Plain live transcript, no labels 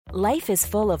Life is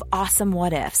full of awesome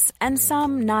what-ifs, and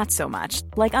some not so much,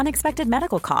 like unexpected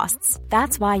medical costs.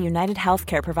 That's why United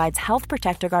Healthcare provides Health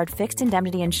Protector Guard fixed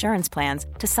indemnity insurance plans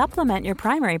to supplement your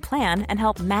primary plan and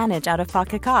help manage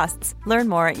out-of-pocket costs. Learn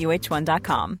more at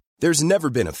uh1.com. There's never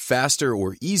been a faster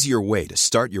or easier way to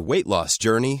start your weight loss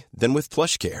journey than with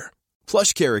PlushCare.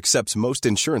 PlushCare accepts most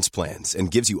insurance plans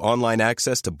and gives you online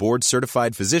access to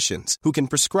board-certified physicians who can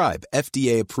prescribe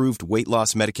FDA-approved weight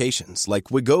loss medications like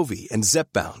Wegovy and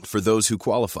Zepbound for those who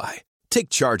qualify. Take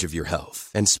charge of your health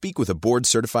and speak with a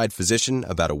board-certified physician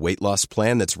about a weight loss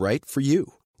plan that's right for you.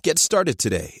 Get started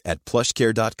today at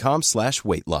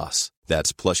plushcare.com/weightloss.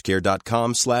 That's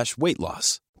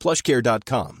plushcare.com/weightloss.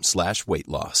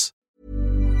 plushcare.com/weightloss.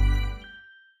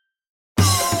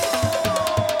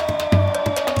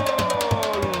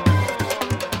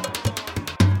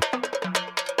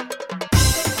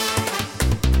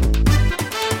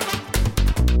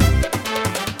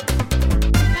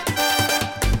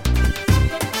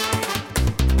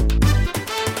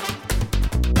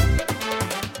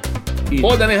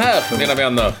 Podden är här, mina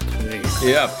vänner.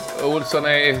 Ja, Olsson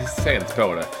är sent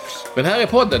på det. Men här är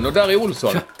podden och där är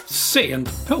Olsson.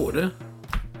 Sent på det?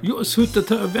 Jag har suttit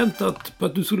här och väntat på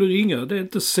att du skulle ringa. Det är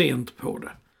inte sent på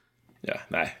det. Ja,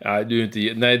 nej, du är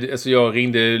inte... Nej, alltså jag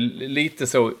ringde lite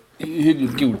så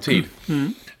hyggligt god tid.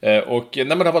 Och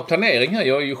när man har varit planering här,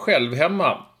 jag är ju själv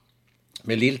hemma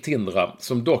med Lill-Tindra,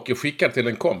 som dock är skickad till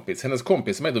en kompis. Hennes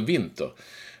kompis som heter Vinter.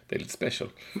 Det är lite special.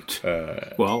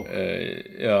 Wow.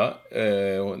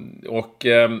 Och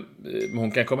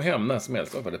hon kan komma hem när som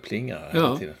helst. Vad det plingar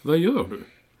hela tiden. Vad gör du?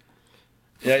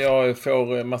 Ja, jag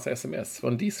får massa sms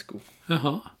från disco.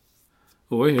 Jaha.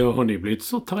 Oj, har ni blivit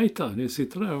så tajta? Ni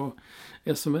sitter där och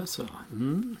smsar.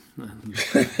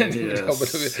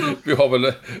 Yes. Vi har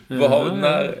väl...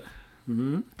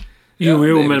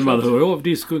 Jo, men man hör av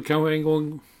disco kanske en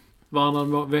gång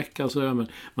varannan vecka så men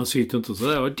man sitter inte så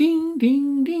där och ding,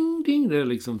 ding, ding, ding. Det är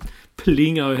liksom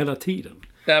plingar hela tiden.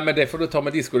 Nej, men det får du ta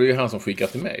med disco. Det är ju han som skickar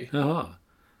till mig. Jaha.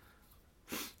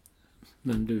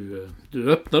 Men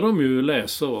du öppnar dem ju,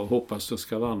 läser och hoppas det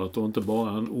ska vara något och inte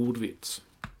bara en ordvits.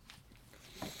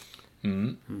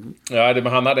 Ja, men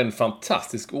han hade en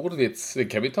fantastisk ordvits. Det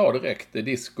kan vi ta direkt. Det är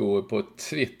disco på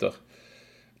Twitter.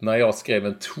 När jag skrev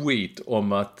en tweet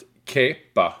om att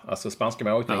Kepa, alltså spanska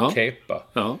målvakten Kepa,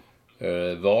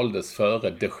 valdes före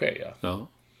De Gea. Ja.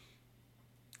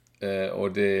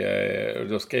 Och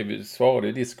då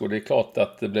svarade disco. Det är klart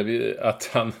att det blev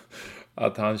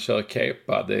att han kör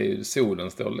Kepa. Det är ju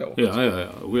solen står lågt. Ja.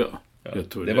 Jag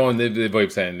tror det var ju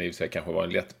för sig kanske var en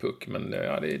lätt puck, men det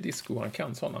är disco, han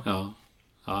kan såna. Ja,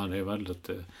 han är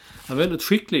väldigt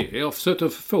skicklig. Jag har försökt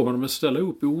att få honom att ställa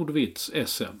upp i ordvits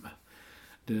SM.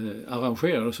 Det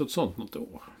arrangerades ett sånt något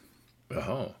år.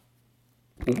 Jaha.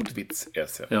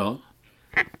 Ordvits-SM. Ja.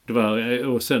 Det var,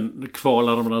 och sen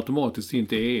kvalade man automatiskt in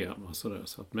till EM och sådär.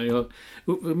 Men jag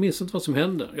minns inte vad som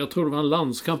hände. Jag tror det var en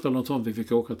landskamp eller något sånt vi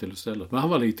fick åka till istället. Men han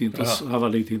var lite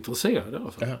intresserad i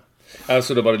alla fall. Jaha.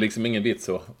 Alltså då var det liksom ingen vits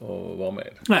att vara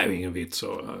med? Nej, ingen vits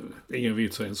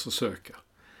att ens försöka.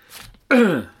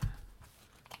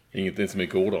 Inte så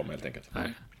mycket ord om helt enkelt.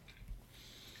 Nej.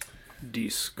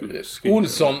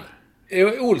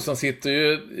 Olsson sitter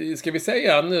ju, ska vi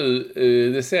säga nu,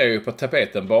 det ser jag ju på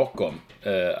tapeten bakom,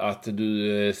 att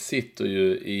du sitter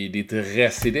ju i ditt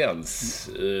residens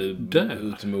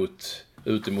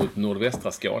ut mot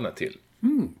nordvästra Skåne till.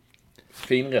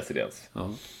 Fin residens.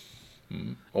 Ja.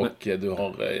 Och du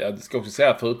har, jag ska också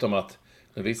säga förutom att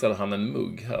nu visade han en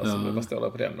mugg här, som vad står där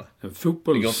på den då? En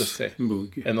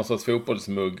fotbollsmugg. En sorts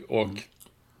fotbollsmugg och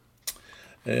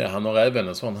han har även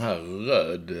en sån här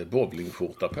röd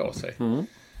bowlingskjorta på sig.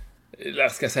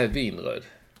 Jag ska säga vinröd.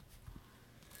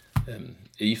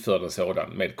 Iförd en sådan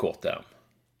med kort ärm.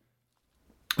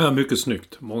 Ja, mycket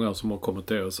snyggt. Många som har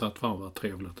kommenterat och sagt fan vad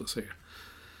trevligt att se.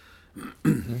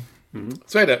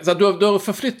 Så är det. Så du har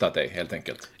förflyttat dig helt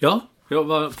enkelt? Ja, jag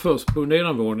var först på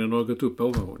nedanvåningen och gått upp på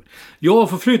ovanvåningen. Jag har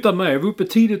förflyttat mig. Jag var uppe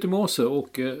tidigt i morse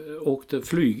och åkte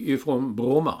flyg ifrån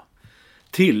Bromma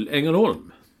till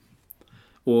Ängelholm.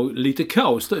 Och lite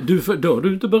kaos. Då har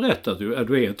du inte berättat att du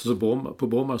är inte så på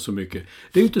Bromma så mycket.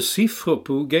 Det är ju inte siffror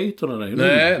på gatorna där.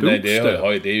 Nej,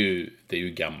 det är ju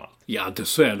gammalt. Ja, inte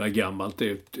så jävla gammalt. Det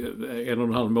är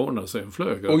 1,5 månad sedan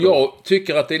flög. Och jag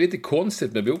tycker att det är lite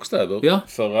konstigt med bokstäver. Ja.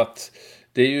 För att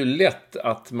det är ju lätt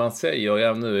att man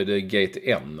säger, nu är det gate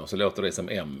N och så låter det som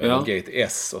M. Eller gate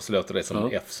S och så låter det som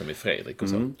F som i Fredrik och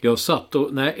så. Jag satt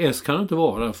och... Nej, S kan inte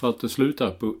vara där för att det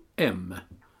slutar på M.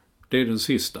 Det är den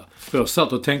sista. För jag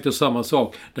satt och tänkte samma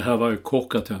sak. Det här var ju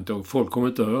korkat och folk kommer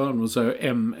inte höra och säger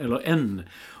M eller N.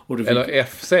 Och eller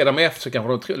F. Säger de F så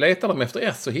kanske letar de efter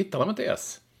S så hittar de inte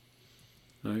S.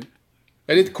 Nej.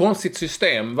 Är det ett konstigt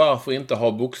system? Varför inte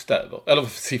ha bokstäver? Eller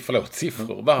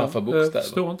siffror. Varför bokstäver? Jag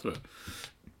förstår inte det.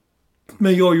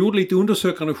 Men jag gjorde lite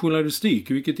undersökande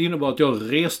journalistik, vilket innebar att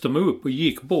jag reste mig upp och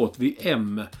gick bort vid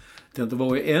M. Det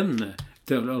var i N.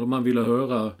 Eller man ville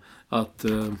höra att...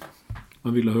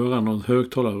 Man ville höra någon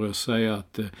högtalarröst säga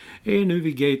att är nu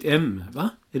vid gate M. Va?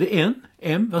 Är det N?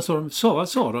 M? Vad sa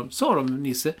de? Sa de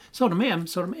Nisse? Sa de M?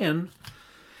 Sa de N?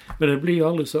 Men det blir ju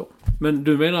aldrig så. Men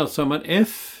du menar att sa man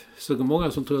F så är det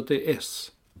många som tror att det är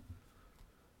S.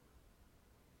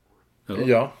 Eller?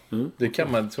 Ja, det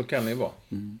kan man, så kan det ju vara.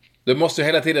 Du måste ju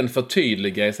hela tiden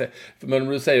förtydliga. Men om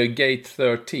du säger gate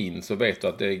 13 så vet du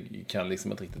att det kan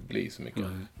liksom inte riktigt bli så mycket.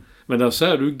 Nej. Men där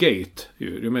säger du gate.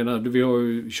 Jag menar, vi har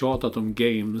ju tjatat om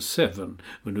game 7.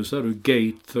 Men nu säger du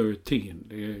gate 13.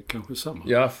 Det är kanske samma.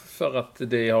 Ja, för att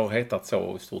det har hetat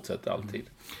så i stort sett alltid.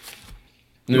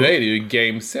 Nu är det ju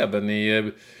game 7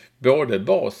 i både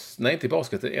inte i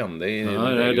basket än. Det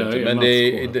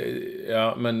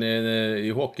är men i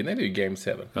hockeyn är det ju game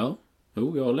 7. Ja,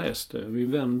 jag har läst det.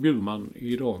 Min vän Bjurman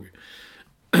idag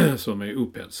som är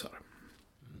upphetsad.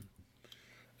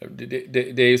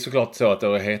 Det är ju såklart så att det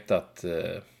har hetat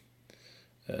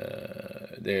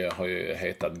det har ju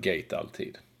hetat gate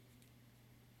alltid.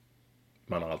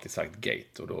 Man har alltid sagt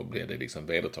gate och då blir det liksom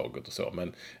vedertaget och så.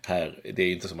 Men här, det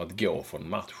är inte som att gå från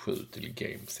match 7 till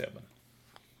game 7.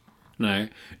 Nej,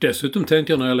 dessutom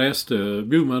tänkte jag när jag läste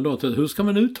Bjurman då, hur ska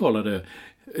man uttala det?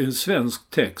 En svensk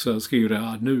text så skriver det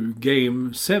att nu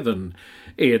game 7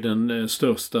 är den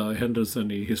största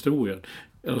händelsen i historien.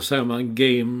 Eller säger man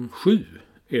game 7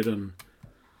 är den...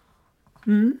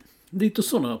 lite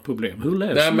sådana problem. Hur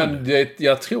läser man det?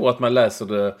 Jag tror att man läser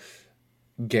det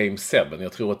game 7.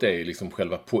 Jag tror att det är liksom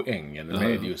själva poängen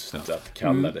med just att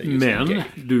kalla det just men game.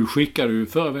 Du skickade ju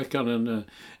förra veckan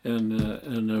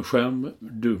en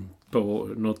skärmdump på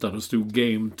något där det stod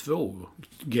game 2.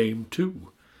 Game 2.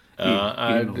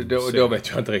 Då vet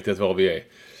jag inte riktigt var vi är.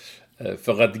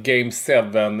 För att game 7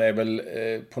 är väl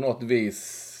på något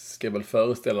vis ska väl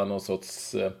föreställa någon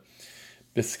sorts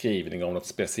beskrivning av något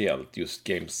speciellt. Just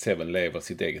game 7 lever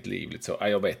sitt eget liv lite så.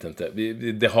 Jag vet inte.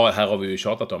 Här har vi ju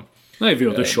tjatat om. Nej, vi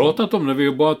har inte tjatat om det. Vi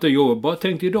har bara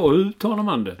tänkt idag, hur uttalar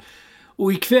man det?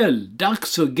 Och ikväll,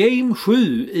 dags för game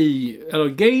 7 eller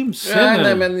game 7.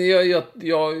 Nej, men jag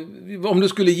om du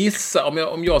skulle gissa,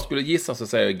 om jag skulle gissa så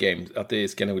säger jag att det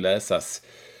ska nog läsas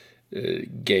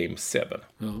game 7.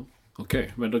 Ja.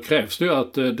 Okej, men då krävs det ju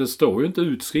att det står ju inte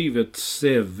utskrivet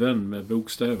 7 med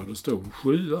bokstäver. Det står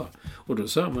 7. Och då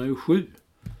säger man ju 7.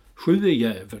 7 är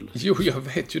jävel. Jo, jag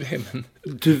vet ju det, men...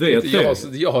 Du vet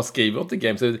det? Jag skriver inte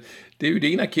game, så det är ju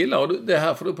dina killar och det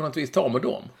här får du på något vis ta med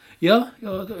dem. Ja,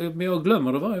 men jag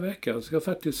glömmer det varje vecka. Jag ska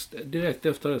faktiskt direkt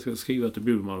efter det ska skriva till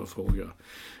Bjurman och fråga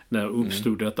när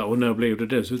uppstod detta och när blev det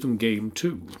dessutom game 2.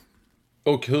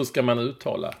 Och hur ska man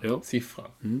uttala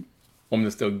siffran? Om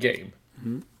det står game.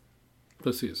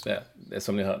 Precis. Det är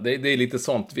som ni hör. Det är lite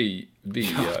sånt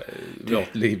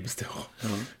vårt liv består. Ja.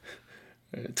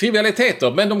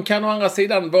 Trivialiteter, men de kan å andra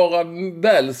sidan vara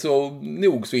väl så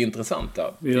nog så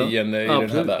intressanta i den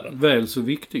här världen. Väl så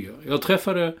viktiga. Jag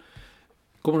träffade,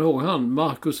 kommer du ihåg han,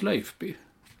 Marcus Leifby?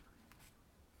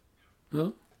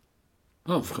 Ja.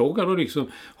 Han frågade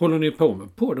liksom, håller ni på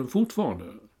med podden fortfarande?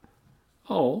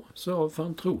 Ja, så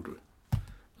fan tror du?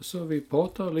 Så vi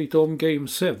pratar lite om game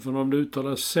 7, om det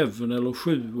uttalas 7 eller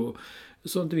 7 och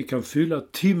sånt. Vi kan fylla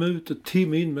timme ut och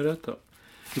timme in med detta.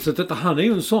 Så att han är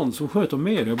ju en sån som sköter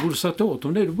med det. Jag borde sagt åt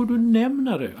om det. Du borde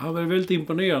nämna det. Han var väldigt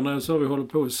imponerad när jag sa vi håller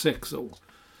på i 6 år.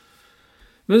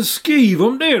 Men skriv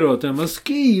om det då. Men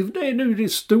skriv det nu. Det är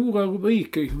stora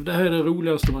rubriker. Det här är det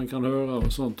roligaste man kan höra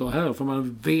och sånt. Och här får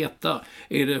man veta.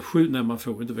 Är det 7? Nej, man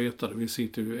får inte veta det. Vi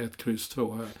sitter ju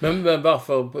 1-2 här. Men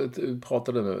varför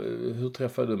pratade du? Hur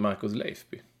träffade du Marcus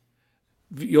Leifby?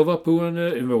 Jag var på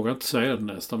jag vågar inte säga det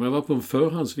nästan, men jag var på en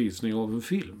förhandsvisning av en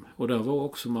film. Och där var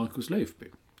också Marcus Leifby.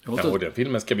 Och den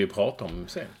filmen ska vi prata om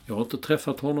sen. Jag har inte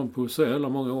träffat honom på så jävla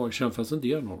många år. Jag känner fast inte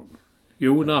igen honom.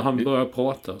 Jo, när han börjar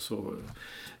prata så...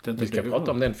 Vi ska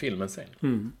prata om den filmen sen.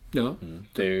 Ja.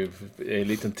 Det är ju en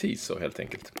liten teaser helt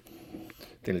enkelt.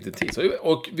 Det är en liten teaser.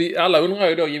 Och vi alla undrar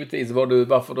ju då givetvis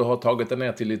varför du har tagit den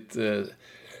ner till ett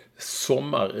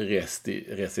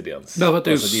sommarresidens.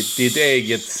 Alltså ditt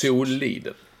eget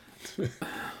Solliden.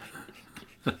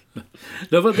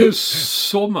 Därför att det är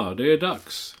sommar, det är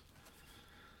dags.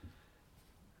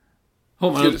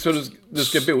 Så du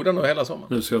ska bo där nu hela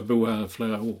sommaren? Nu ska jag bo här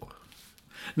flera år.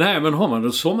 Nej, men har man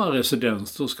en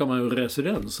sommarresidens så ska man ju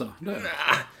residensa där.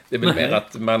 Det är väl mer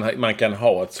att man kan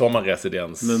ha ett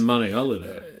sommarresidens. Men man är aldrig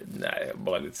där. Nej,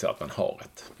 bara lite så att man har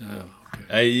ett. Ja, okay.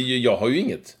 Nej, jag har ju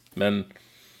inget. Men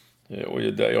Och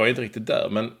jag är inte riktigt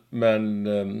där, men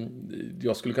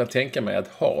jag skulle kunna tänka mig att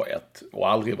ha ett och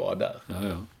aldrig vara där.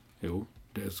 Ja. Jo,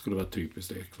 det skulle vara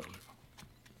typiskt Ekvall.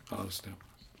 Ja, det stämmer.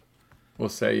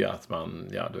 Och säga att man,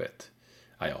 ja du vet,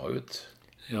 ja, jag har ju ett...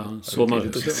 Ja, Jag har ett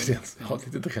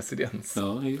litet residens.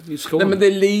 Ja, i Skåne. Nej, men det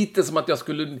är lite som att jag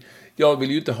skulle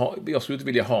inte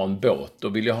vilja ha en båt.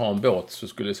 Och vill jag ha en båt så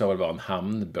skulle det så väl vara en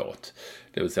hamnbåt.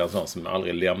 Det vill säga en sån som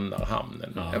aldrig lämnar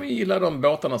hamnen. Ja. Jag gillar de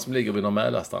båtarna som ligger vid någon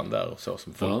Mälarstrand där och så,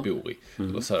 som folk bor i.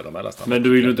 Eller söder Mälarstrand. Men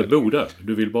du vill inte bo där,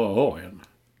 du vill bara ha en.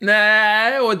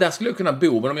 Nej, och där skulle jag kunna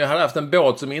bo. Men om jag hade haft en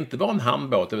båt som inte var en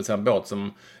hamnbåt, det vill säga en båt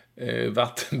som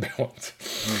vattenbåt,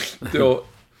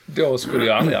 då skulle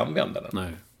jag aldrig använda den.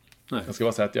 Nej. Jag ska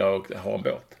bara säga att jag har en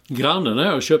båt. Grannen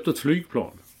har köpt ett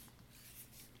flygplan.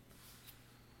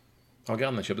 Har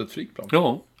grannen köpt ett flygplan?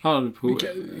 Ja, han på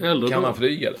äldre Kan dag. han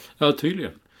flyga eller? Ja,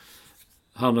 tydligen.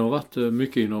 Han har varit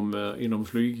mycket inom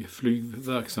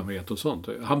flygverksamhet och sånt.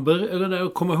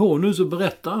 Jag kommer ihåg nu, så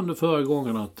berättade han förra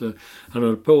gången att han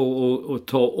höll på att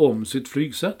ta om sitt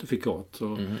flygcertifikat.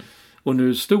 Och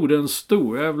nu stod det en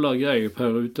stor jävla grej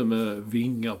här ute med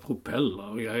vingar, propeller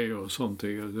och grejer och sånt.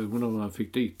 Jag undrar om han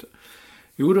fick dit det.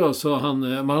 Jo då, så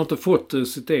man har inte fått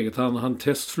sitt eget. Han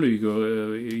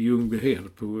testflyger i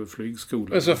Ljungbyhed på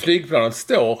flygskolan. Så flygplanet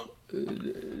står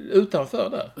utanför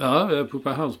där? Ja, på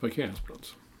hans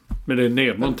parkeringsplats. Men det är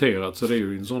nedmonterat, så det är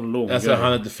ju en sån lång Alltså grej.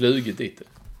 han har inte flugit dit?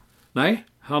 Nej,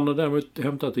 han har däremot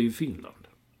hämtat det i Finland.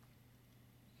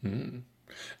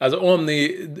 Alltså om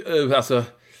ni...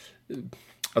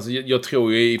 Alltså jag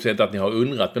tror ju i och för sig inte att ni har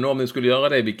undrat, men om ni skulle göra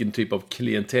det, vilken typ av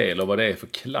klientel och vad det är för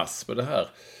klass på det här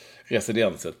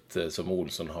residenset som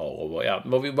Olsson har och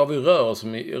vad vi rör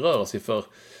oss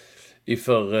i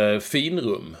för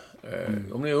finrum.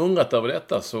 Om ni har undrat över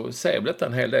detta så säger detta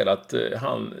en hel del att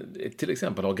han till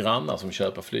exempel har grannar som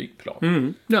köper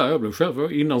flygplan. Ja, jag blev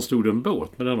själv. Innan stod en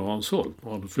båt, men den har han sålt. Nu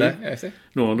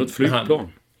har han ett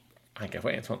flygplan. Han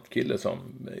kanske är en sån kille som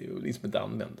liksom inte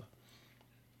använder.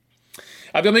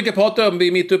 Ja, vi har mycket att prata om. Vi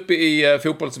är mitt uppe i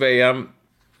fotbolls-VM.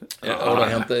 Och det har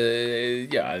hänt...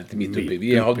 inte mitt uppe.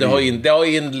 Det har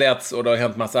inletts och det har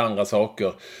hänt massa andra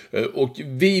saker. Och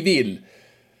vi vill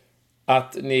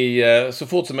att ni så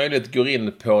fort som möjligt går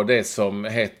in på det som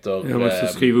heter... Jag måste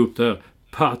skriva upp det här.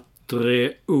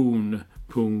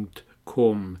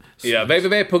 Patreon.com. Ja,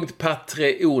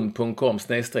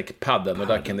 www.patreon.com/padden. Och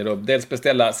där kan ni då dels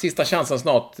beställa... Sista chansen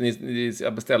snart. Ni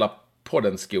ska beställa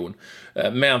podden-skon.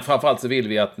 Men framförallt så vill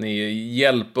vi att ni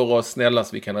hjälper oss snälla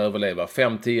så vi kan överleva.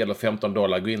 5, 10 eller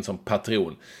 $15. Gå in som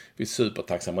Patreon. Vi är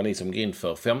supertacksamma ni som går in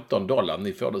för $15.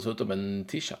 Ni får dessutom en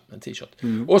t-shirt.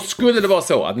 Och skulle det vara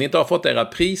så att ni inte har fått era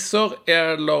priser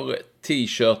eller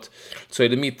t-shirt, så är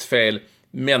det mitt fel.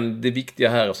 Men det viktiga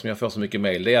här, som jag får så mycket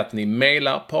mejl, det är att ni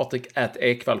mejlar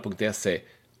patrik@ekvall.se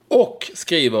och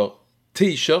skriver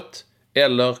t-shirt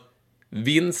eller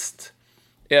vinst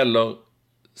eller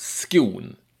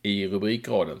skon i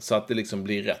rubrikraden, så att det liksom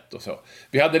blir rätt och så.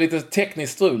 Vi hade lite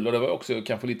tekniskt strul, och det var också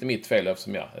kanske lite mitt fel,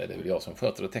 eftersom det är väl jag som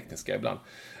sköter det tekniska ibland,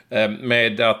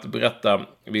 med att berätta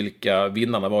vilka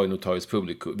vinnarna var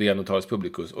via Notarius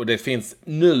Publicus. Och det finns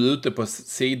nu ute på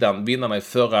sidan vinnarna i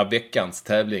förra veckans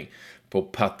tävling på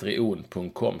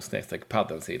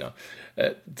patreon.com/padden-sidan.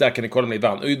 Där kan ni kolla om ni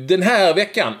vann. Och den här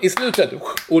veckan, i slutet,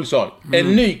 Olsson, en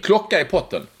ny klocka i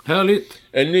potten. Härligt.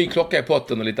 En ny klocka i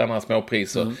potten och lite andra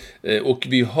småpriser. Och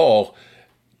vi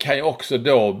kan jag också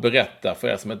då berätta för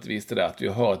er som inte visste det, att vi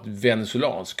har ett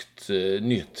venezolanskt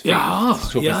nytt. Det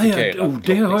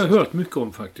har jag hört mycket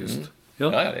om faktiskt. Ja,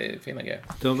 det är fina grejer.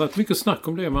 Det har varit mycket snack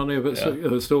om det. Man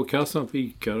står kassan för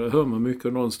Ica. Det hör man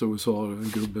mycket. Någon stod och sa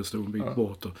en gubbe stod en bit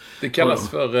bort. Det kallas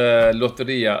för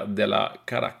Loteria de la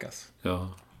Caracas.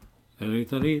 Ja.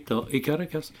 Lite i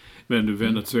Caracas. Men du,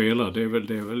 Venezuela, det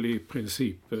är väl i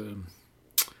princip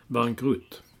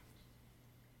bankrutt.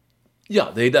 Ja,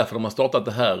 det är därför de har startat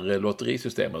det här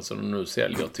lotterisystemet som de nu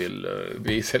säljer till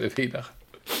vi säljer vidare.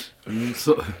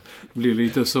 Så det blir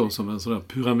lite så som en sån där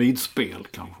pyramidspel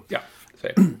kanske. Ja.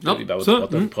 Vi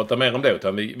behöver inte prata mer om det,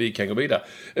 utan vi kan gå vidare.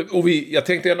 Och jag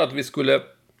tänkte ändå att vi skulle...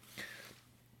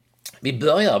 Vi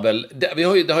börjar väl... Det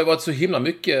har ju varit så himla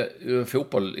mycket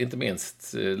fotboll, inte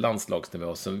minst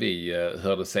landslagsnivå, som vi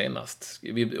hörde senast.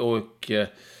 Och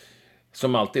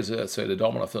som alltid så är det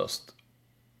damerna först.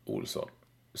 Olsson.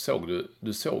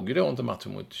 Du såg ju då inte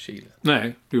matchen mot Chile?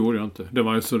 Nej, det gjorde jag inte. Det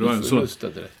var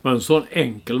en sån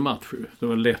enkel match. Det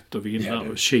var lätt att vinna. Ja,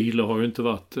 och Chile har ju inte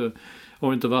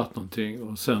varit någonting.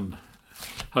 Och sen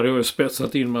hade jag ju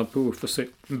spetsat in mig på för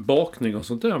bakning och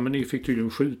sånt där. Men ni fick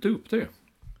tydligen skjuta upp det.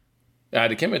 Ja,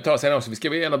 det kan man ju ta sen också. Vi ska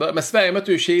väl gärna börja. Men Sverige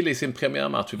mötte ju Chile i sin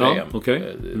premiärmatch i VM. Okay.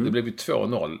 Det blev ju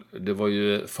 2-0. Det var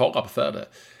ju fara på färde.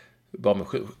 Bara med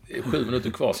 7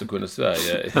 minuter kvar så kunde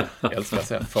Sverige, jag älskar att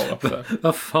säga fara på färde.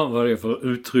 Vad fan var det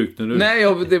för uttryck nu? Nej,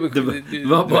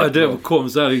 det kom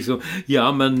så här liksom,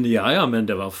 ja men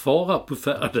det var fara på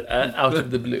färde. Out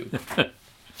of the blue.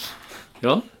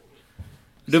 Ja.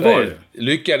 Det var det.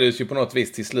 Lyckades ju på något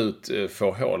vis till slut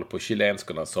få hål på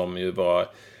chilenskorna som ju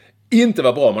inte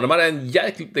var bra, men de hade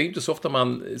det är inte så ofta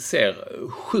man ser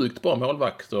sjukt bra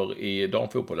målvakter i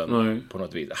damfotbollen på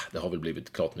något vis. Det har väl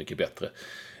blivit klart mycket bättre,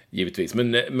 givetvis.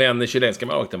 Men chilenska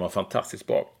målvakten var fantastiskt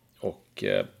bra och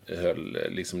höll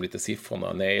liksom lite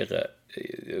siffrorna nere.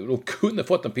 De kunde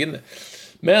fått en pinne.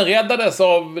 Men räddades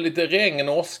av lite regn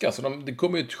och åska, så det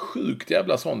kom ju ett sjukt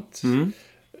jävla sånt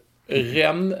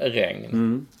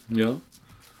regn. Ja.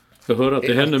 Jag hörde att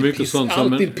det hände mycket sånt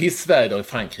som... Alltid pissväder i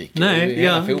Frankrike.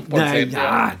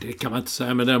 Det kan man inte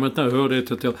säga. Men däremot när jag hörde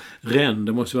att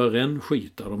det måste vara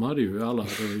rännskitar. De hade ju alla,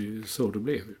 så det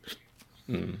blev.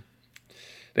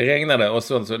 Det regnade och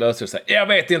så löste det sig. Jag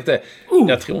vet inte.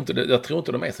 Jag tror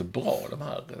inte de är så bra, de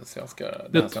här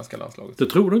svenska landslaget. Det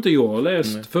tror du inte. Jag har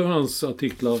läst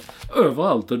förhandsartiklar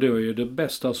överallt och det är det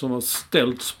bästa som har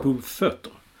ställts på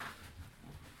fötter.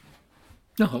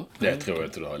 Jaha. Det tror jag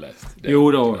inte du har läst.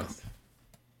 Jo, det har jag.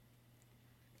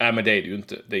 Nej, men det är det ju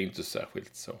inte. Det är inte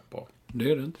särskilt så bra.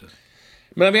 Det är det inte.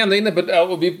 Men vi är ändå inne på...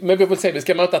 Men vi får se, vi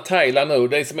ska möta Thailand nu.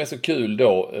 Det som är så kul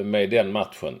då med den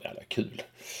matchen... Eller kul.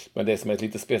 Men det som är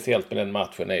lite speciellt med den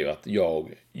matchen är ju att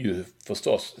jag ju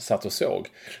förstås satt och såg.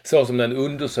 Så som den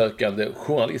undersökande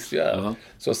journalist jag är.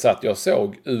 Så satt jag och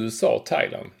såg USA och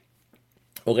Thailand.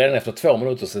 Och redan efter 2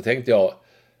 minuter så tänkte jag...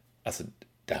 Alltså,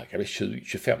 det här kan bli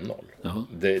 25-0.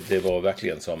 Det var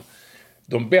verkligen som...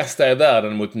 De bästa i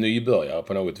världen mot nybörjare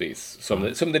på något vis.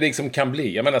 Som det liksom kan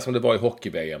bli. Jag menar som det var i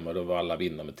hockey-VM. Och då var alla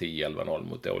vinner med 10-11-0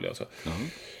 mot dåliga och så.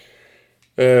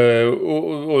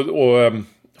 Och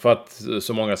för att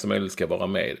så många som möjligt ska vara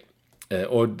med.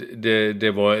 Och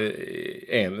det var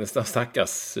en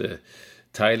stackars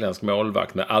thailändsk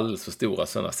målvakt med alldeles för stora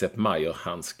sådana Sepp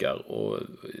Maier-handskar. Och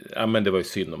men det var ju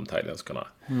synd om thailändskarna.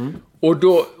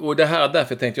 Och det här,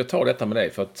 därför tänkte jag ta detta med dig.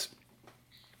 För att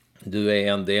det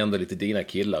är ändå lite dina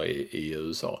killar i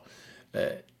USA.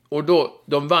 Och då,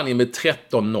 de vann ju med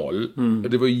 13-0. Och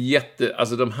det var ju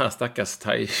alltså de här stackars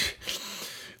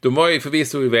de var ju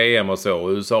förvisso i VM och så. Och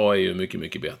USA är ju mycket,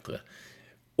 mycket bättre.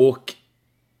 Och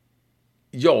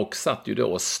jag satt ju då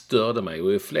och störde mig.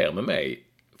 Och är fler med mig.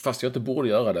 Fast jag inte borde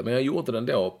göra det. Men jag gjorde den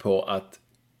då på att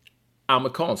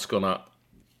amerikanskorna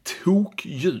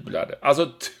tokjublade. Alltså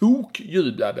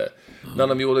tokjublade. När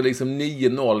de gjorde liksom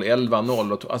 9-0,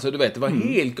 11-0. Alltså du vet, det var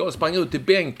helt galet. Sprang ut till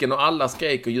bänken och alla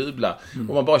skrek och jublade.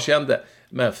 Och man bara kände,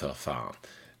 men för fan.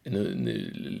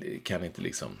 Nu kan inte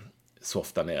liksom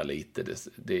softa ner lite.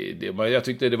 Jag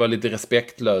tyckte det var lite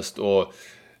respektlöst och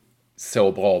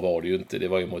så bra var det ju inte. Det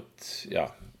var ju mot,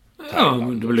 Thailand,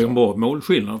 men det blev en bra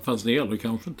målskillnad, fast det gäller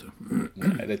kanske inte.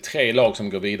 Nej, det är 3 lag som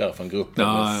går vidare från gruppen.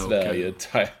 Sverige,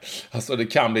 alltså det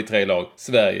kan bli 3 lag.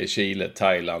 Sverige, Chile,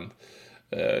 Thailand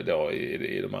då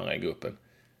i de andra i gruppen.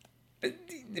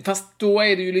 Fast då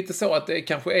är det ju lite så att det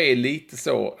kanske är lite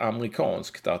så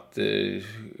amerikanskt att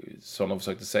som de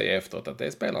försökte säga efteråt att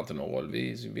det spelar inte någon roll.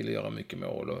 Vi vill göra mycket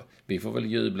mål och vi får väl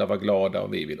jubla, vara glada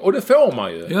och vi vill. Och det får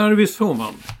man ju. Ja, det visst får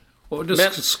man. Och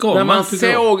det men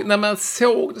när man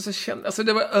såg det så kände alltså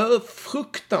det var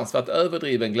fruktansvärt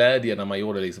överdriven glädje när man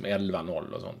gjorde liksom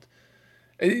 11-0 och sånt.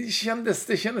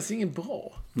 Det kändes ingen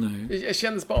bra. Nej. Jag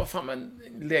kändes bara, fan men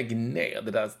lägg ner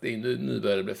det där. Nu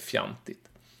börjar det bli fjantigt.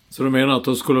 Så du menar att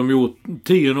då skulle de gjort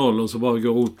 10-0 och så bara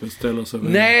gå ut och ställa sig?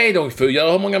 Nej, de får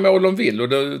göra hur många mål de vill. Och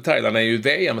Thailand är ju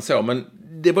VM och så. Men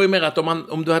det var ju mer att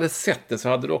om du hade sett det så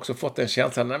hade du också fått en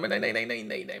känsla. Nej,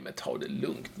 men ta det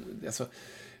lugnt.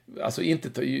 Alltså inte,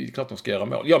 klart de ska göra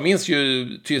mål. Jag minns ju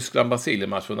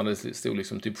Tyskland-Brasilien-matchen när det stod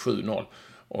liksom typ 7-0.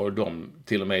 Och de,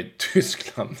 till och med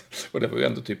Tyskland, och det var ju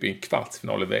ändå typ i en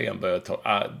kvartsfinal i VM,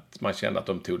 man kände att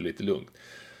de tog det lite lugnt.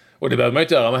 Och det behöver man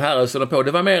inte göra, men här ösade på.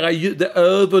 Det var mera det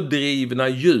överdrivna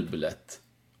jublet.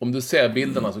 Om du ser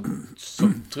bilderna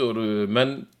så tror du,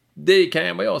 men det kan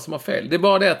ju vara jag som har fel. Det är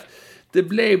bara det att det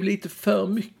blev lite för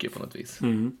mycket på något vis.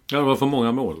 Ja, det var för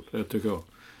många mål, det tycker jag.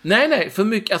 Nej, för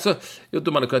mycket. Alltså,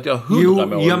 de hade kunnat göra 100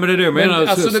 mål. Ja, men det är det jag menar. Men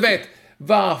alltså, du vet,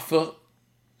 varför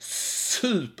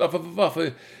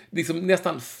liksom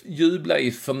nästan jubla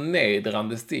i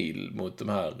förnedrande stil mot de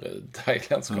här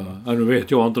thailändskarna. Ja, nu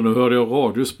vet jag inte. Nu hörde jag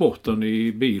radiosporten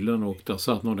i bilen och där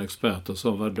satt någon expert och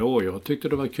sa vadå? Jag tyckte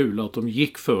det var kul att de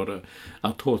gick för det.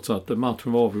 Att trots att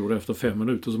matchen var avgjord efter 5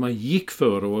 minuter så man gick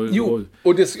för det.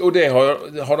 Och det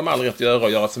har de aldrig rätt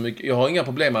att göra så mycket. Jag har inga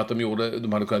problem med att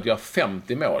de hade kunnat göra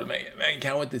 50 mål med. Men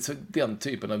kanske inte så den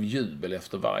typen av jubel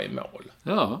efter varje mål.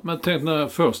 Ja, men tänk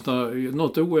när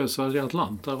något OS i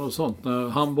Atlanta och sånt, när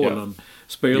handbollen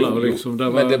spelar liksom.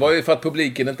 Men det var ju för att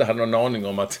publiken inte hade någon aning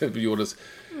om att det gjordes.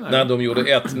 När de gjorde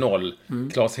 1-0,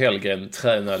 Claes Hellgren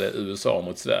tränade USA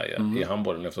mot Sverige i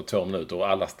handbollen efter 2 minuter och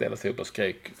alla ställde sig upp och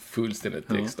skrek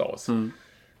fullständigt i extas.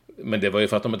 Men det var ju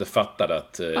för att de inte fattade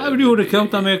att det kan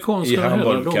inte amerikanska i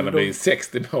handboll kan det bli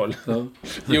 60 mål. Ja.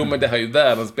 Jo, men det här är ju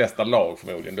världens bästa lag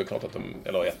förmodligen. Det är klart att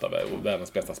eller ett av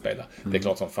världens bästa spelare. Det är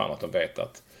klart som fan att de vet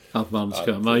att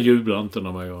man jublar inte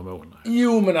när man gör mål.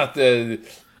 Jo, men att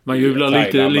man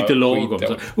jublar lite lagom.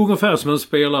 Ungefär som en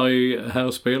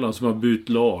spelare som har bytt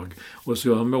lag och så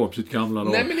gör han mål på sitt gamla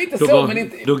lag. Nej, men inte så.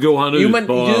 Då går han ut men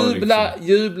bara.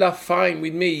 Jubla fine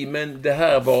with me, men det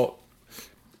här var...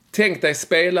 Tänk dig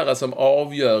spelare som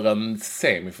avgör en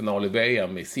semifinal i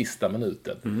VM i sista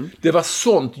minuten. Det var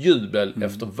sånt jubel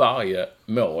efter varje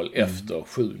mål efter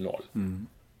 7-0.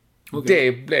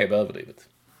 Okay. Det blev överdrivet.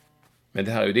 Men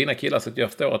det här är ju dina killar, så jag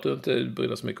förstår att du inte bryr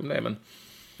dig så mycket om det.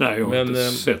 Nej, jag har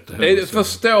inte sett det heller.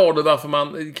 Förstår du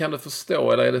varför kan du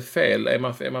förstå, eller är det fel?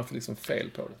 Är man liksom fel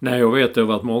på det? Nej, jag vet det har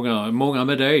varit många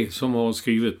med dig som har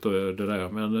skrivit det där.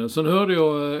 Men sen hörde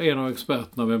jag en av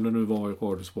experterna, vem det nu var i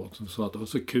Radiosport, som sa att det var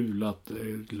så kul att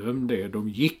glöm det. De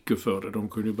gick ju för det. De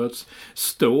kunde ju bara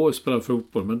stå och spela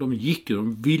fotboll, men de gick ju.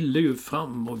 De ville ju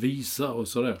fram och visa och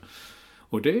sådär.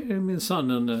 Och det är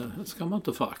minsann ska man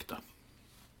inte förakta.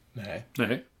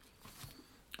 Nej.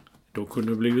 Då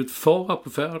kunde det blivit fara på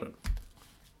färden.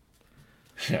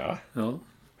 Ja.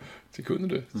 Det kunde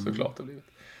du, såklart det blivit.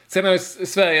 Sen har ju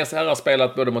Sveriges herrar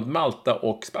spelat både mot Malta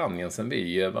och Spanien sen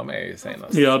vi var med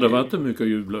senast. Ja, det var inte mycket att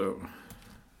jubla över.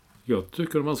 Jag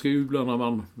tycker man ska jubla när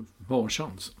man har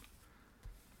chansen.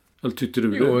 Eller tyckte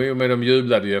du det? Jo, men de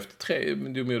jublade ju efter 3.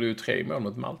 De gjorde ju 3 mål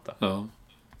mot Malta. Ja.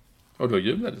 Och då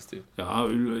jublades det ju. Ja,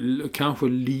 kanske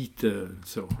lite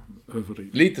så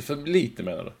överdrivet. Lite för lite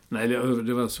menar du? Nej,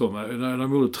 det var så. När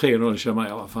de gjorde 3-0 kände man,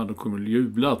 ja fan, de kommer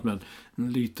jublat, men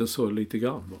lite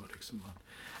grann bara liksom. Man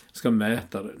ska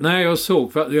mäta det. Nej, jag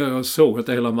såg att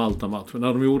hela Malta-matchen. När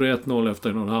de gjorde 1-0 efter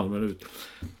 1,5 minut.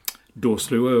 Då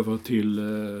slog jag över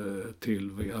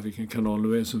till vilken kanal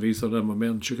nu är som visade den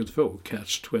Moment 22,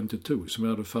 Catch 22, som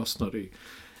jag hade fastnat i.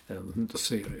 En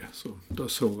serie. Så då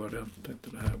såg jag den och tänkte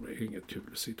det här blir inget kul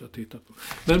att sitta och titta på.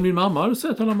 Men min mamma hade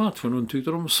sett alla matchen och hon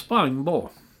tyckte de sprang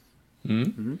bra.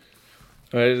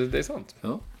 Det är sant.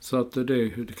 Ja, så att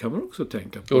det kan man också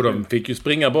tänka på. Och de fick ju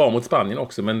springa bra mot Spanien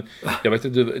också, men jag vet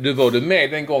inte, du var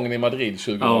med den gången i Madrid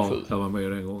 2007? Ja, jag var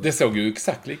med den gången. Det såg ju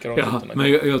exakt likadant ut. Ja,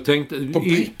 men jag tänkte... På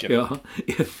pricken. Ja,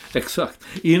 exakt.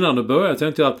 Innan det började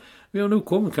tänkte jag att vi har nog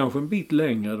kommit kanske en bit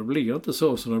längre. Det blir inte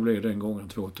så som det blev den gången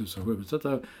 2007. Så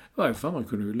att varje fall man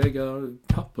kunde ju lägga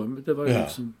papper. Det var ju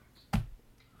liksom...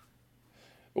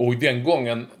 Och den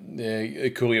gången,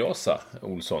 kuriosa,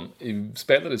 Olsson,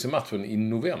 spelades ju matchen i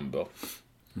november.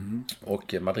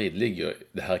 Och Madrid ligger,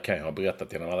 det här kan jag ha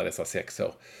berättat genom alla dessa 6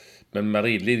 år. Men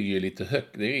Madrid ligger ju lite högt,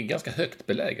 det är ganska högt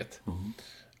beläget.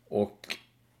 Och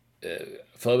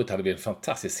för övrigt hade vi en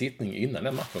fantastisk sittning innan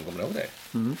den matchen, kommer du ihåg det?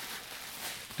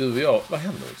 Du och jag, vad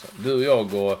händer också? Du och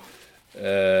jag och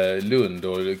Lund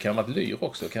och kan ha varit Lyr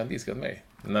också, kan diskat med.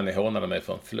 När ni hånade mig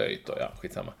för en flöjt och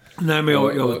skitsamma. Nej, men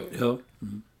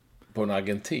på en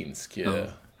argentinsk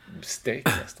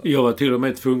stekmästare. Jag var till och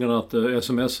med tvungen att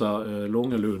smsa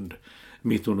Långelund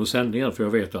mitt under sändningen, för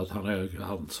jag vet att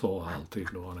han svarar alltid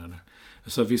då han är.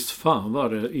 Så visst fan var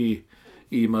det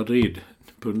i Madrid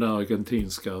på den där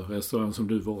argentinska restaurangen som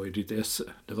du var i ditt esse.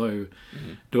 Det var ju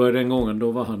den gången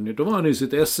då var han i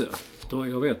sitt esse. Då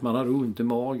jag vet man hade ont i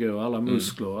mage och alla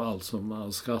muskler och allt som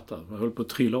man skrattade. Man höll på att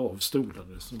trilla av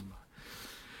stolen.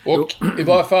 Och i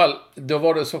varje fall, då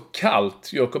var det så kallt.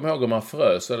 Jag kommer ihåg om man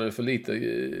frös så hade det för lite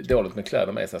dåligt med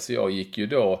kläder med sig. Så jag gick ju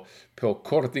då på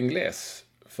Corte Inglés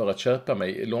för att köpa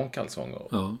mig långkalsonger.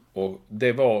 Ja. Och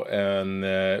det var en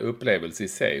upplevelse i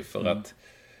sig för att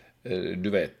du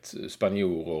vet,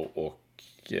 spanjorer och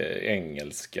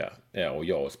engelska, och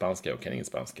jag och spanska, jag kan ingen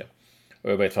spanska.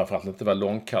 Och jag vet framförallt inte vad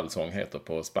långkalsong heter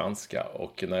på spanska.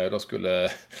 Och när jag då skulle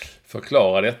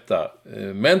förklara detta,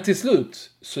 men till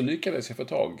slut så lyckades jag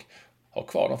få ha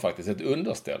kvar dem faktiskt, ett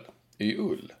underställ i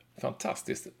ull.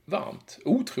 fantastiskt varmt.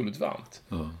 Otroligt varmt.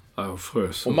 Ja, jag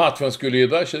frös. Och matchen skulle ju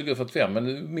börja 20:45, men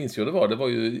nu minns jag det var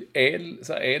ju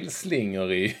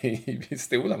elslingor i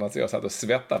stolarna, så jag satt och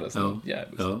svettades.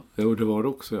 Ja, jo, det var det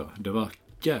också. Ja. Det var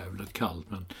jävligt kallt.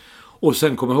 Men... Och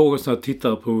sen kommer jag ihåg att jag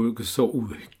tittade på så,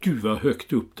 gud vad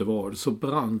högt upp det var. Så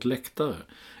brant läktare.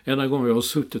 Enda gången jag har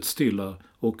suttit stilla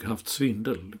och haft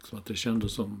svindel. Liksom, att det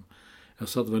kändes som... Jag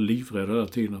satt väl livrädd hela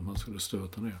tiden att man skulle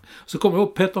stöta ner. Så kommer jag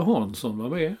ihåg Petter Hansson var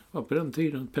med. Var på den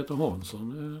tiden Petter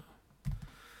Hansson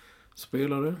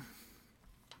spelade.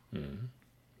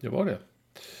 Det var det.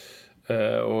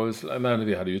 Men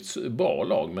vi hade ju ett bra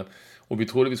lag. Och vi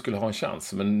trodde vi skulle ha en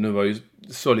chans. Men nu var ju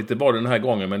så lite bra den här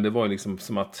gången. Men det var ju liksom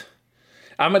som att...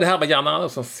 Ja, men det här var Jan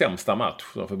Anderssons sämsta match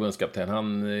som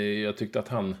förbundskapten. Jag tyckte att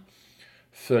han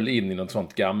föll in i något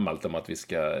sånt gammalt om att vi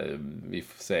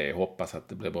får se, hoppas att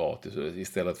det blir bra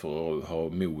istället för att ha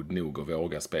mod nog och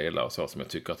våga spela och så, som jag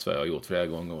tycker att Sverige har gjort flera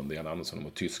gånger under Jan Andersson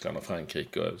mot Tyskland och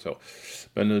Frankrike och så.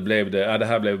 Men nu blev det,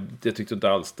 jag tyckte inte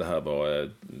alls det här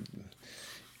var...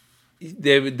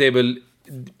 Det är väl...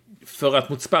 För att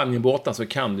mot Spanien borta så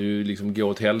kan du ju liksom gå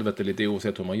åt helvete lite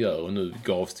oavsett hur man gör. Och nu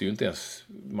gavs det ju inte ens...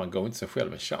 Man gav inte sig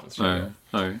själv en chans.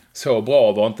 Nej. Så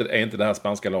bra är inte det här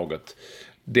spanska laget.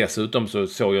 Dessutom så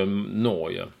såg jag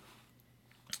Norge,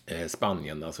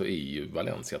 Spanien, alltså i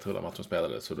Valencia, tror jag matchen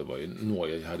spelade. Så det var ju,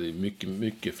 Norge hade mycket,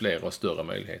 mycket fler och större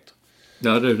möjligheter.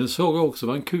 Ja, det såg jag också. Det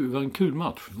var en kul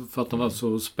match. För att den var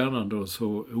så spännande och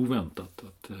så oväntat.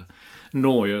 Att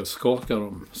Norge skakade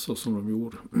dem så som de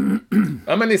gjorde.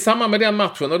 Ja, men i samband med den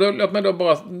matchen, och då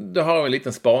har jag en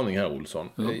liten spaning här, Olsson.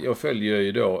 Ja. Jag följer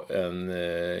ju då en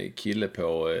kille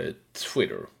på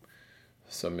Twitter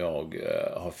som jag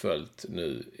har följt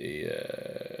nu i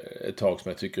ett tag, som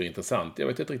jag tycker är intressant. Jag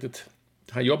vet inte riktigt.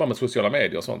 Han jobbar med sociala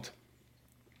medier och sånt.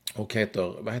 Och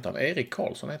vad heter han? Erik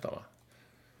Karlsson heter han, va?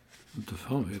 Inte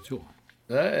fan vet jag.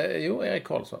 Jo, Erik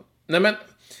Karlsson. Nej, men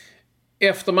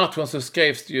efter matchen så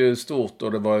skrevs det ju stort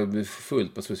och det var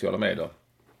fullt på sociala medier.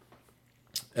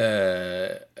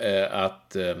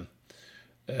 Att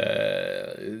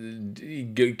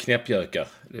knäppjökar,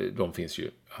 de finns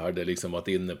ju, hade liksom varit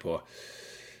inne på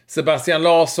Sebastian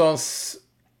Larssons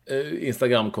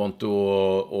Instagramkonto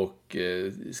och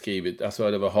skrivit,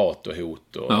 alltså det var hat och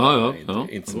hot och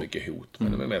inte så mycket hot,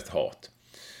 men det var mest hat.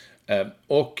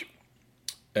 Och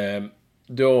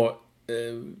då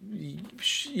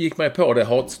gick man på det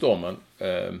hatstormen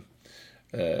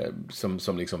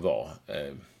som liksom var,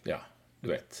 du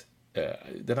vet,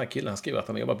 den här killen, han skriver att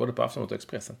han jobbar både på Aftonbladet och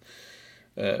Expressen.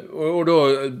 Och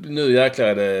då, nu jäklar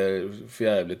är det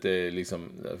förjävligt, det är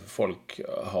liksom, folk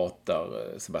hatar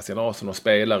Sebastian Larsson och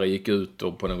spelare gick ut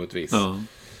och på något vis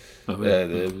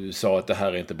sa att det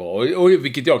här är inte bra, och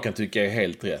vilket jag kan tycka är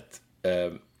helt rätt.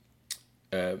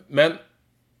 Men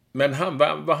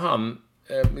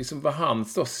vad han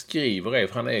så skriver är,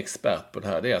 för han är expert på det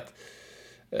här, det är att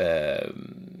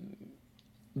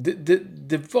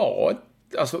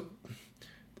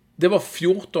det var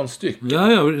 14 stycken.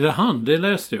 Det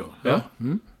läste jag. Ja.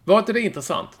 Var inte det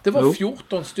intressant? Det var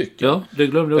 14 stycken. Ja, det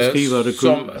glömde jag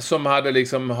skriva. Som hade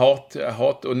liksom hat,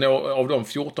 och av de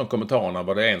 14 kommentarerna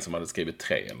var det en som hade skrivit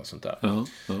 3 eller sånt där. Ja.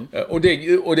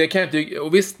 Och det kan inte,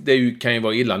 och visst, kan ju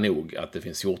vara illa nog att det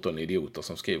finns 14 idioter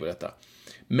som skriver detta.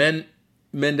 Men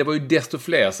det var ju desto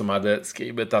fler som hade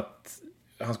skrivit att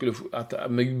han skulle,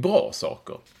 med bra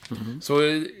saker.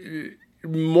 Så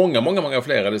många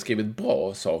fler hade skrivit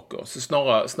bra saker. Så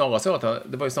snarare så att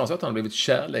det var ju snarare så att han blivit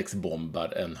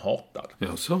kärleksbombad än hatad.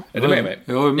 Jaså? Är du med mig?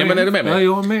 Jag är med. Ja, men är du med mig? Ja,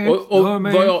 jag är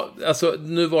med. Och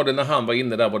nu var det när han var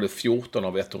inne där, var det 14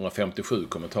 av 157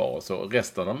 kommentarer. Så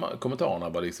resten av kommentarerna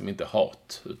var liksom inte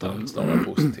hat, utan snarare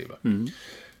positiva.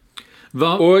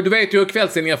 Och du vet ju hur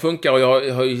kvällstidningar funkar, och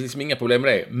jag har ju liksom inga problem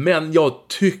med det. Men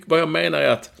vad jag menar är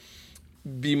att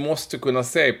vi måste kunna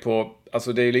se på,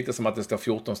 alltså det är lite som att det står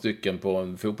 14 stycken på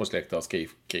en fotbollsläktare och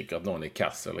skriker att någon är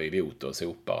kass eller idiot och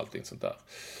sopar och allting sånt där.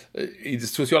 I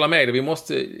sociala medier, vi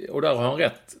måste, och där har han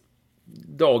rätt,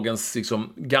 dagens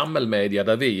liksom gammelmedia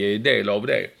där vi är del av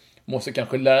det, måste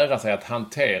kanske lära sig att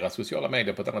hantera sociala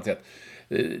medier på ett annat sätt.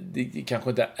 Det kanske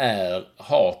inte är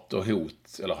hat och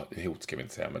hot, eller hot ska vi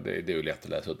inte säga, men det är ju lätt att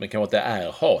läsa ut, men kanske inte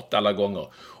är hat alla gånger.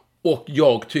 Och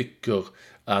jag tycker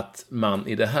att man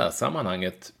i det här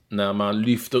sammanhanget, när man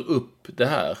lyfter upp det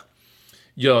här,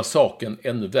 gör saken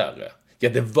ännu värre. Ja,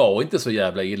 det var inte så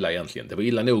jävla illa egentligen. Det var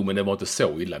illa nog, men det var inte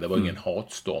så illa. Det var ingen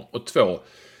hatstorm. Och 2,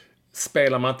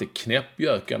 spelar man inte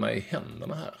knäppjökarna i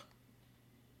händerna här?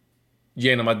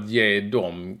 Genom att ge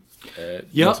dem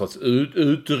någon sorts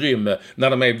utrymme när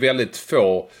de är väldigt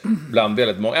få bland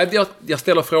väldigt många. Jag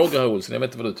ställer frågor här, Olsson. Jag vet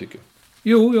inte vad du tycker.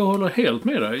 Jo, jag håller helt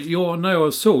med dig. När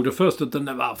jag såg det först att det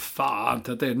var fan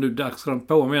att det är nu dags att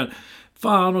på med igen.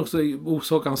 Fan också,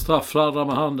 orsakar en straff, fladdrar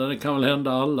med handen, det kan väl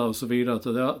hända alla och så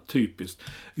vidare. Det är typiskt.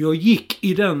 Jag gick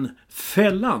i den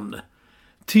fällan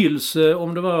tills,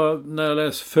 om det var när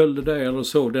jag följde det eller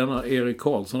så, denna Erik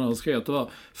Karlsson, han skrev att det var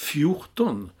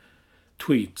 14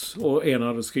 tweets och en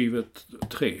hade skrivit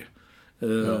 3.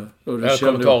 Och det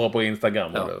kommentarer på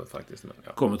Instagram var det faktiskt. Men,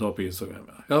 kommentarer på Instagram,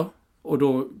 ja. Och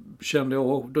då kände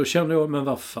jag, men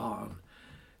vad fan.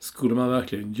 Skulle man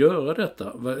verkligen göra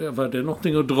detta? Var det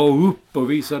någonting att dra upp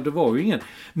och visa att det var ju ingen?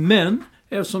 Men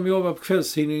eftersom jag var på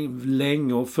kvällstidning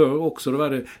länge och förr också, då var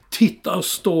det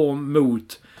tittarstorm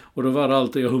mot. Och då var det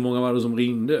alltid, hur många var det som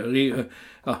ringde?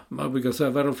 Man brukar säga,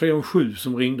 var det fler än 7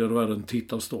 som ringde, då var det en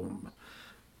tittarstorm.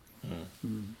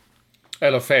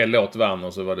 Eller fel låt vann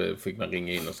och så fick man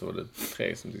ringa in och så var det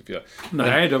 3 som fick göra.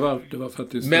 Nej, det var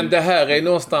faktiskt... Men det här är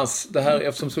någonstans,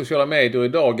 eftersom sociala medier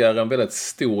idag är en väldigt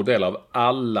stor del av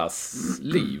allas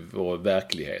liv och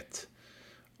verklighet.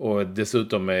 Och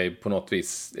dessutom är på något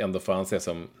vis ändå får anses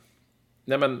som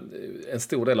en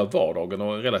stor del av vardagen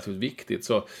och relativt viktigt.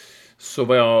 Så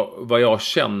vad jag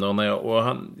känner när och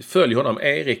han följer honom,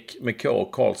 Erik med K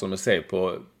och Karlsson med C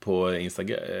på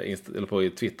Instagram eller på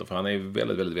Twitter, för han är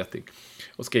väldigt, väldigt vettig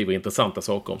och skriver intressanta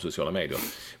saker om sociala medier.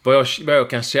 Vad jag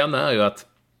kan känna är ju att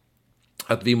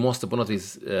vi måste på något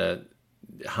vis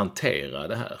hantera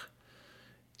det här.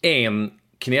 En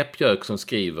knäppjök som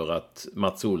skriver att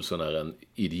Mats Olsson är en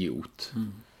idiot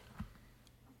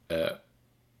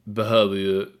behöver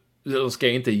ju, ska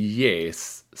inte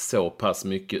ges så pass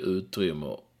mycket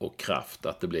utrymme och kraft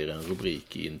att det blir en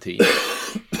rubrik i en tidning.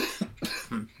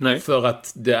 Nej. För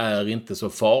att det är inte så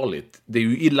farligt. Det är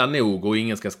ju illa nog och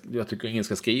jag tycker ingen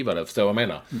ska skriva det, förstår vad jag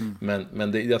menar.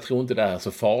 Men jag tror inte det är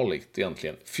så farligt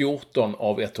egentligen. 14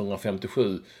 av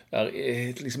 157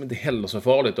 är liksom inte heller så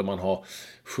farligt om man har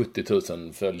 70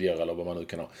 000 följare eller vad man nu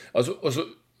kan ha. Alltså,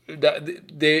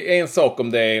 det är en sak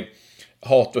om det är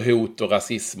hat och hot och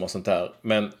rasism och sånt där.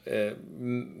 Men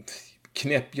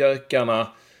knäppjökarna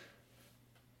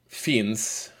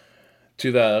finns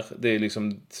tyvärr. Det är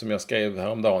liksom som jag skrev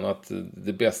häromdagen, att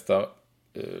det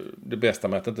bästa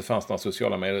med att det inte fanns några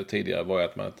sociala medier tidigare var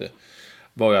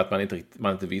ju att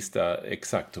man inte visste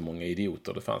exakt hur många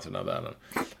idioter det fanns i den här världen.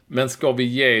 Men ska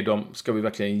vi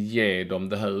verkligen ge dem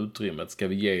det här utrymmet? Ska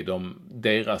vi ge dem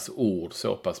deras ord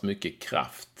så pass mycket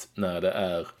kraft när det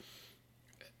är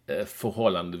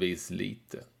förhållandevis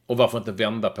lite? Och varför inte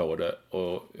vända på det?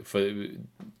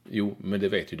 Men det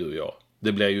vet ju du och jag.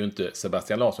 Det blir ju inte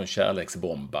Sebastian Larsson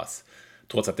kärleksbombas,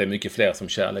 trots att det är mycket fler som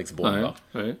kärleksbombar.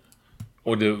 Nej.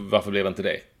 Och varför blev det inte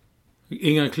det?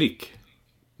 Inga klick.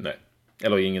 Nej.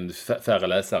 Eller ingen färre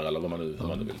läsare, eller vad man nu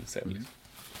vill säga.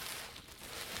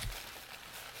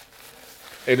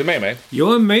 Är du med mig?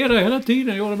 Jag är med dig hela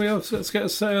tiden. Jag ska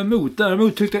säga emot.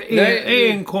 Däremot tyckte jag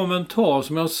en kommentar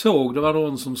som jag såg. Det var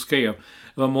någon som skrev.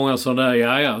 Det var många sådana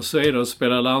där, så är det att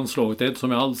spela landslaget. Det är inte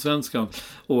som i Allsvenskan.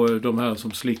 Och de här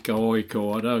som slickar AIK,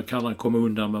 där kan han komma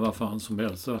undan med vad fan som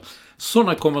helst.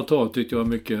 Sådana kommentarer tyckte jag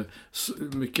var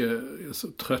mycket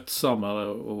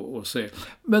tröttsammare att se.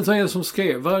 Men så är det som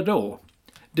skrev, vad då?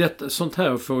 Sånt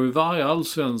här får ju varje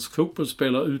allsvensk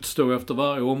fotbollsspelare utstå efter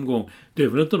varje omgång. Det är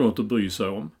väl inte något att bry sig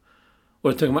om.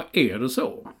 Och jag tänker, är det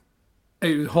så?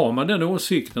 Har man den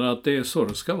åsikten att det är så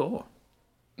det ska vara?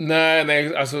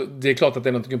 Nej, alltså det är klart att det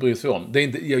är något att bry sig om. Det är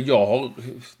inte,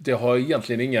 jag har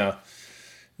egentligen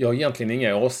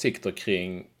inga åsikter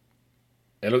kring,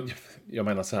 eller jag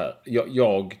menar så här,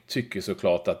 jag tycker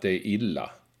såklart att det är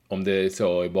illa om det är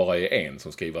så bara är en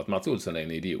som skriver att Mats Olsson är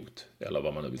en idiot, eller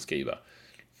vad man nu vill skriva.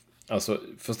 Alltså,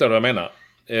 förstår du vad jag menar?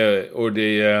 Och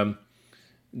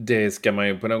det ska man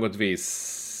ju på något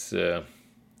vis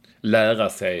lära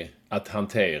sig att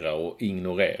hantera och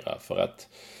ignorera, för att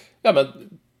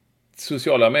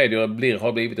sociala medier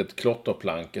har blivit ett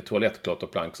klotterplank, ett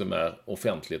toalettklotterplank som är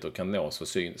offentligt och kan nås och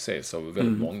ses av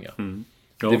väldigt många.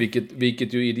 Ja.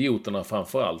 Vilket ju idioterna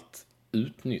framförallt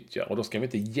utnyttjar, och då ska vi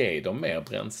inte ge dem mer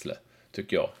bränsle,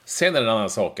 tycker jag. Sen är det en annan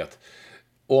sak att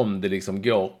om det liksom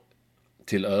går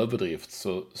till överdrift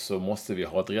så måste vi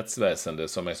ha ett rättsväsende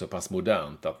som är så pass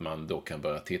modernt att man då kan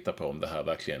börja titta på om det här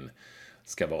verkligen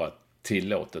ska vara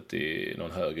tillåtet i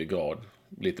någon högre grad,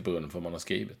 lite beroende på vad man har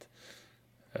skrivit.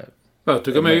 Så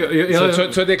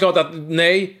det är klart att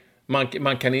nej,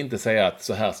 man kan inte säga att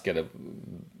så här ska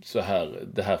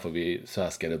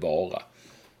det vara,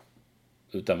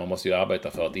 utan man måste ju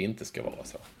arbeta för att det inte ska vara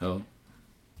så. Ja.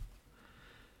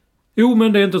 Jo,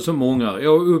 men det är inte så många.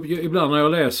 Ibland när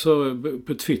jag läser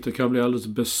på Twitter kan jag bli alldeles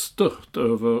bestört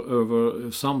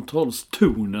över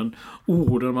samtalstonen.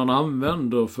 Orden man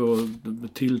använder för att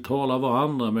tilltala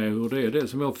varandra med. Hur det är det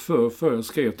som jag jag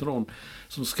skrev till någon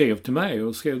som skrev till mig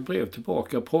och skrev ett brev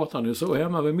tillbaka. Pratar ni så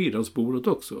hemma vid middagsbordet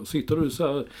också? Sitter du så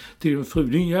här till din fru,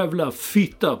 din jävla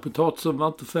fitta, potatisen var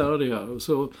inte färdiga.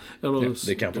 Så, eller, Ja,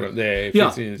 det kanske det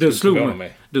ja, finns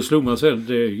det slog mig sen.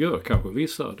 Det gör kanske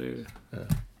vissa.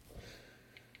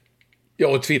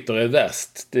 Ja, och Twitter är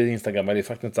värst. Det är Instagram, men det är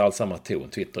faktiskt inte alls samma ton.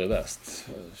 Twitter är värst.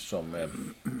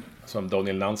 Som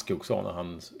Daniel Nannskog sa när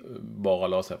han bara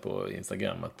la sig på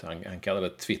Instagram. Att han kallade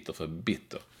Twitter för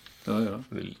bitter. Ja.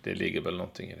 Det ligger väl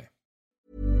någonting i det.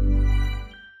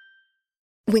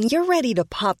 When you're ready to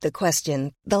pop the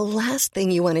question, the last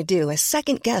thing you want to do is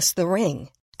second guess the ring.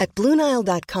 At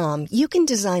BlueNile.com, you can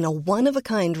design a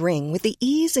one-of-a-kind ring with the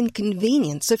ease and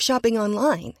convenience of shopping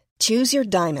online. Choose your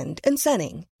diamond and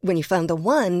setting. When you find the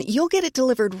one, you'll get it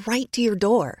delivered right to your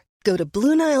door. Go to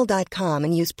BlueNile.com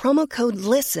and use promo code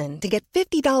LISTEN to get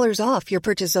 $50 off your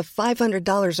purchase of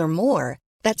 $500 or more.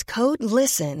 That's code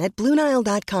LISTEN at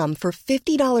BlueNile.com for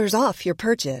 $50 off your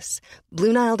purchase.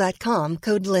 BlueNile.com,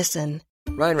 code LISTEN.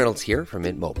 Ryan Reynolds here from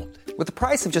Mint Mobile. With the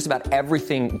price of just about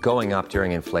everything going up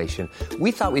during inflation,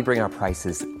 we thought we'd bring our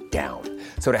prices down.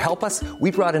 So to help us,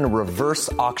 we brought in a reverse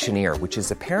auctioneer, which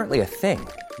is apparently a thing.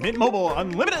 Mint Mobile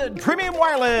Unlimited Premium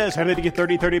Wireless. How to get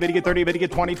 30, 30, bit to get 30, bit to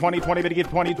get 20, 20, 20, bit to get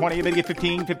 20, 20, bit to get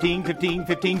 15, 15, 15,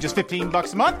 15, just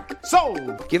 $15 a month?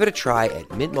 Sold! Give it a try at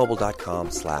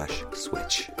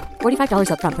mintmobile.com/switch.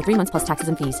 $45 up front for 3 months plus taxes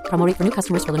and fees. Promo rate for new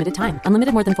customers for limited time.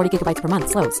 Unlimited more than 40 gigabytes per month.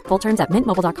 Slows full terms at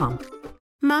mintmobile.com.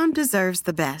 Mom deserves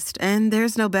the best, and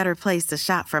there's no better place to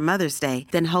shop for Mother's Day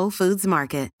than Whole Foods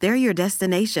Market. They're your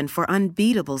destination for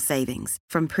unbeatable savings,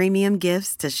 from premium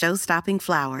gifts to show-stopping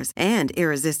flowers and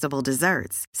irresistible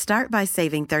desserts. Start by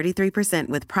saving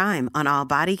 33% with Prime on all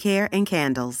body care and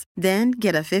candles. Then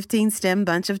get a 15-stem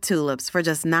bunch of tulips for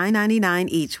just $9.99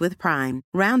 each with Prime.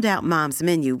 Round out Mom's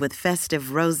menu with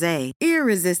festive rosé,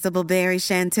 irresistible berry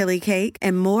chantilly cake,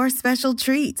 and more special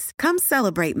treats. Come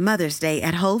celebrate Mother's Day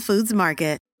at Whole Foods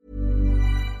Market.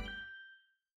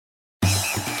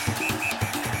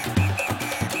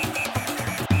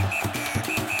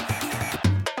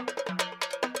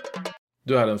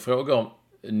 Du hade en fråga om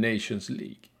Nations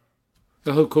League.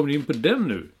 Ja, hur kom ni in på den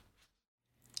nu?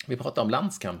 Vi pratar om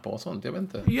landskamper och sånt, jag vet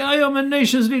inte. Ja, men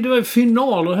Nations League, det var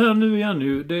finaler här nu igen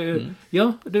nu.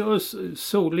 Ja, det var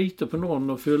så lite på någon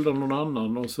och följde någon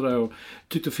annan och sådär. Och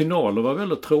tyckte finaler var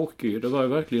väldigt tråkig. Det var ju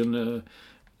verkligen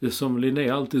det som Linné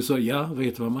alltid sa, ja,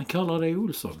 vet du vad man kallar det,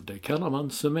 Olsson? Det kallar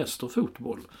man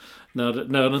semesterfotboll.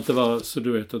 När det inte var så,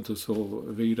 du vet, inte så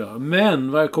vidare.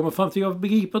 Men vad jag kommer fram till, jag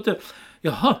begriper inte.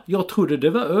 Jaha, jag trodde det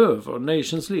var över.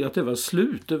 Nations League, att det var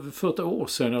slut för ett år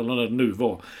sedan eller när det nu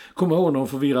var. Kommer ihåg någon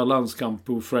förvirrad landskamp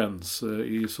på Friends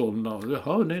i Solna.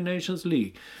 Jaha, det är Nations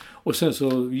League. Och sen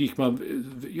så gick man,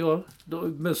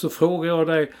 men så frågar jag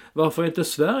dig, varför är inte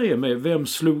Sverige med? Vem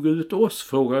slog ut oss,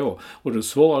 frågar jag. Och då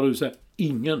svarar du så här,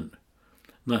 ingen.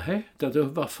 Nej,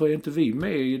 varför är inte vi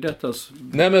med i detta?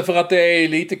 Nej, men för att det är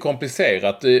lite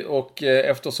komplicerat. Och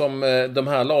eftersom de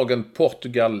här lagen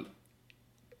Portugal,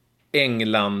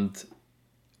 England,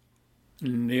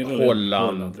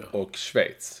 Holland och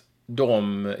Schweiz.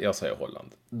 Jag säger Holland.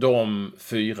 De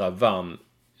 4 vann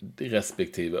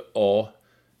respektive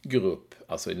A-grupp,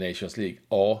 alltså i Nations League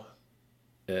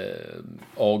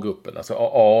A-gruppen, alltså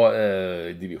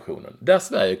A-divisionen. Där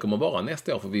Sverige kommer vara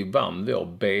nästa år, för vi vann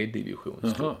vår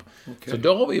B-divisionsgrupp. Okay. Så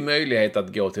då har vi möjlighet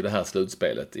att gå till det här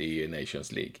slutspelet i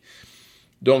Nations League.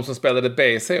 De som spelade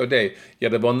B, C och D, ja,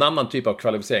 det var en annan typ av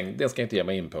kvalificering. Den ska jag inte ge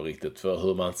mig in på riktigt, för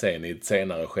hur man sen i ett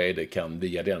senare skede kan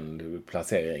via den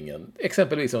placeringen,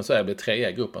 exempelvis om Sverige blir 3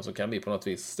 i gruppen, så kan vi på något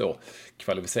vis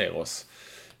kvalificera oss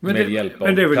med hjälp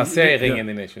av placeringen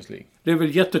i Nations League. Det är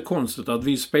väl jättekonstigt att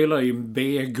vi spelar i en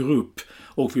B-grupp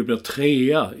och vi blir 3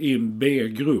 i en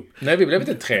B-grupp. Nej, vi blev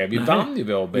inte 3. Vi vann ju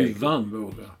vår B-grupp. Vi vann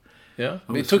våra. Ja.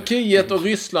 Turkiet och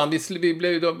Ryssland, vi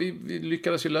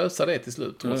lyckades ju lösa det till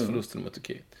slut, trots förlusten mot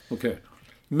Turkiet. Okej.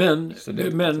 Men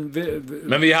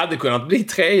vi hade kunnat bli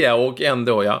 3 och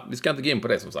ändå, ja, vi ska inte gå in på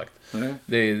det som sagt.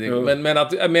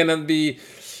 Men vi...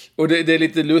 Och det är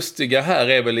lite lustiga här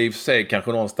är väl i och för sig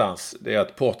kanske någonstans, det är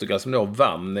att Portugal som då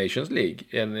vann Nations League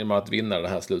genom att vinna det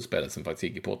här slutspelet som faktiskt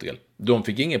gick i Portugal, de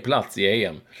fick ingen plats i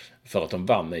EM för att de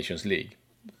vann Nations League.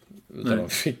 Utan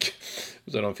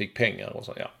Så de fick pengar och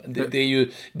så. Ja. Det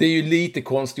är ju lite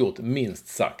konstgjort, minst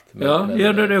sagt.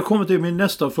 Det kommer till min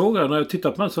nästa fråga. När jag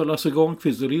tittar på så Lasse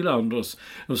Granqvist och Lillanders.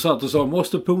 De satt och sa,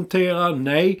 måste punktera.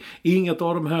 Nej, inget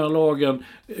av de här lagen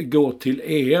går till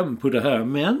EM på det här.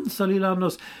 Men, sa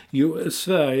Lillanders,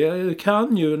 Sverige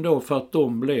kan ju ändå för att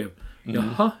de blev.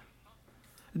 Jaha.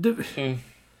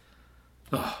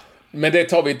 Men det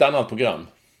tar vi i ett annat program.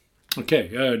 Okej,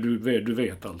 du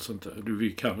vet alltså inte. Vi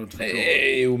kan inte förstå.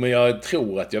 Jo, men jag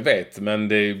tror att jag vet. Men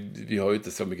vi har ju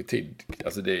inte så mycket tid.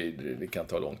 Alltså det kan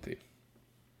ta lång tid.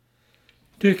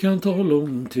 Det kan ta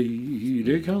lång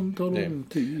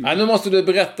tid. Ja, nu måste du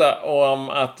berätta om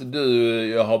att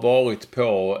du har varit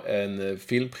på en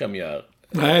filmpremiär.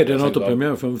 Nej, den har inte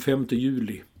premiär för den 5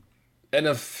 juli. Jag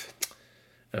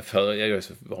är ju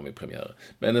så van vid premiär.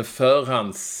 Men en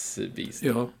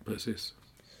förhandsvisning. Ja, precis.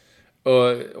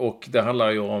 Och det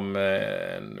handlar ju om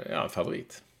en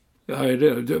favorit. Ja,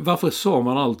 varför sa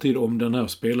man alltid om den här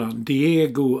spelaren?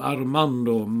 Diego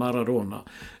Armando Maradona.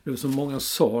 Det var så många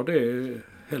sa det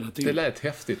hela tiden. Det lät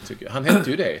häftigt tycker jag. Han hette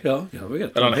ju det. Ja, jag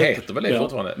vet. Eller han heter väl det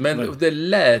fortfarande. Men det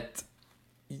lät,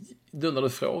 då när du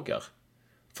frågar,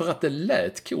 för att det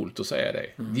lät coolt att säga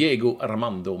det. Diego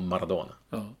Armando Maradona.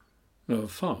 Ja,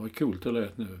 fan vad coolt det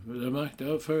lät nu. Det märkte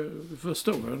jag,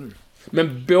 förstår jag nu.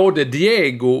 Men både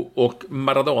Diego och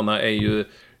Maradona är ju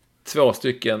 2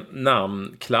 stycken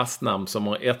klassnamn som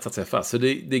har etsat sig fast. Så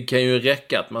det kan ju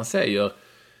räcka att man säger,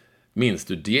 minns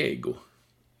du Diego?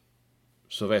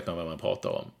 Så vet man vad man pratar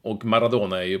om. Och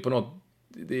Maradona är ju på något,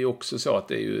 det är också så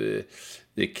att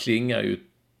det klingar ju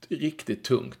riktigt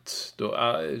tungt.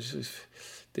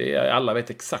 Alla vet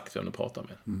exakt vem du pratar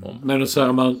med om. Men då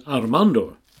säger man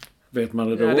Armando. Vet man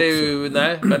det då det är ju,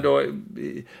 nej, men då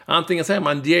antingen säger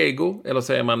man Diego eller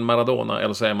säger man Maradona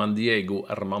eller säger man Diego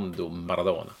Armando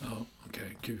Maradona. Ja,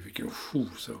 okej. Gud, vilken show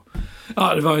så.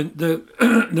 Ja,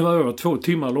 det var över 2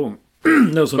 timmar lång.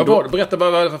 Berätta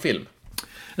vad var det för film?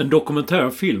 En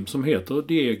dokumentärfilm som heter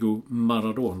Diego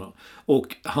Maradona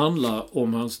och handlar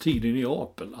om hans tid i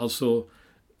Neapel. Alltså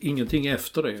ingenting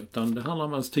efter det, utan det handlar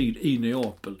om hans tid i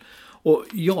Neapel. Och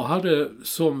jag hade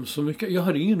jag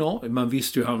hade ingen aning. Man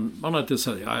visste ju man hade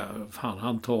sagt,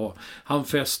 han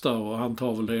festar och han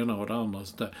tar väl det ena och det andra.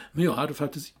 Så där. Men jag hade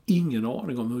faktiskt ingen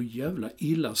aning om hur jävla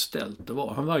illa ställt det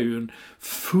var. Han var ju en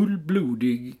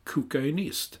fullblodig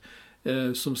kokainist.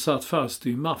 Som satt fast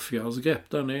i maffians grepp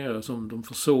där nere, som de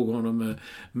försåg honom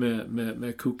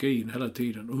med kokain hela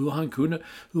tiden. Och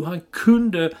hur han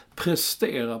kunde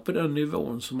prestera på den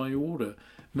nivån som han gjorde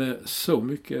med så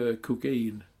mycket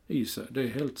kokain i sig. Det är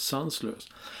helt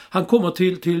sanslöst. Han kommer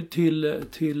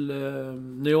till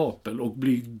Neapel och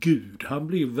blir gud. Han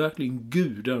blir verkligen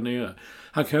gud där nere.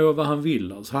 Han kan göra vad han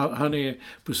vill. Alltså. Han är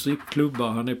på strippklubbar,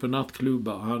 han är på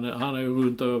nattklubbar, han är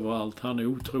runt överallt, han är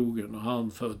otrogen och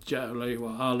han för ett jävla liv.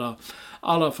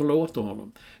 Alla förlåter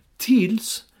honom.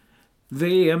 Tills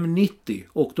VM 90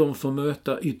 och de får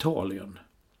möta Italien.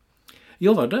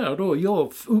 Jag var där då,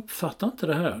 jag uppfattar inte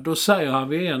det här. Då säger han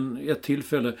vid ett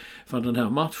tillfälle, för den här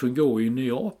matchen går i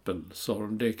Neapel, sa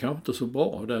de, det är kanske inte så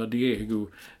bra där Diego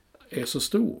är så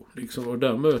stor. Liksom, och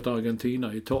där möter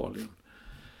Argentina Italien.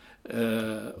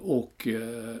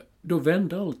 Då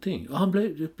vände allting. Och han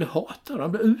blev hatad,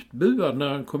 han blev utbuad när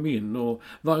han kom in. Och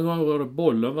varje gång han rörde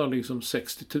bollen var liksom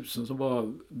 60 000 som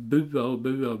bara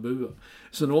buar.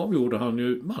 Sen avgjorde han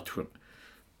ju matchen.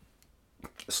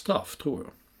 Straff, tror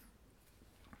jag.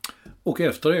 Och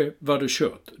efter det var det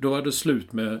kört. Då var det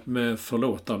slut med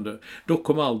förlåtande. Då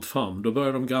kom allt fram. Då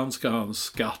började de granska hans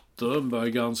skatter. De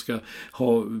började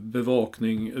ha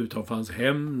bevakning utanför hans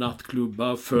hem.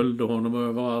 Nattklubbar följde honom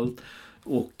överallt.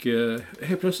 Och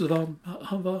helt plötsligt var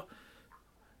han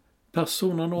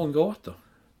persona non grata.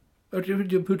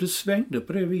 Det svängde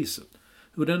på det viset.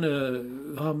 Och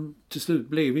han till slut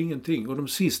blev ingenting. Och de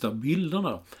sista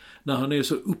bilderna, när han är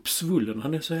så uppsvullen,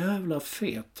 han är så jävla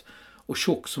fet och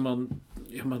tjock som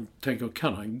man tänker,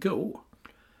 kan han gå?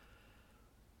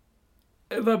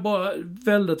 Det var bara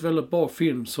väldigt, väldigt bra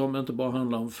film som inte bara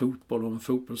handlar om fotboll och en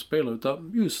fotbollsspelare,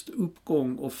 utan just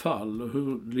uppgång och fall och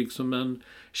hur liksom en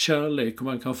kärlek, och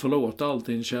man kan förlåta allt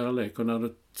i en kärlek, och när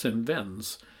det sen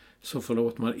vänds så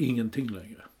förlåter man ingenting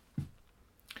längre.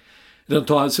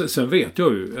 Sen vet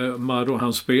jag ju, Maradona,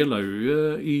 han spelar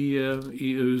ju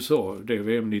i USA, det är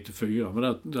VM 94,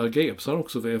 men där greps han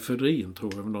också för efedrin,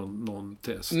 tror jag, någon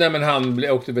test. Nej, men han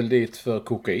åkte väl dit för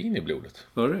kokain i blodet.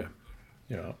 Var det?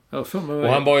 Ja. Och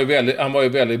han var ju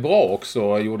väldigt bra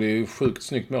också, gjorde ju sjukt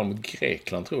snyggt mål mot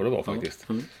Grekland, tror jag det var faktiskt.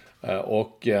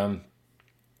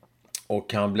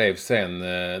 Och han blev sen,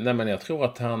 nej men jag tror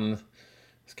att han,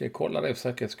 ska jag kolla det för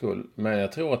säkerhets skull, men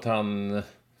jag tror att han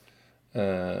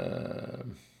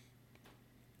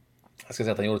Jag ska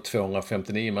säga att han gjorde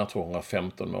 259 matcher,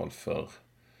 215 mål för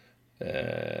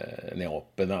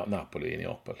Napoli i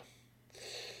Neapel.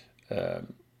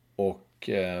 Och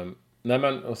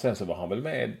sen så var han väl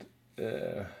med...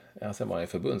 sen var han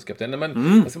förbundskapten.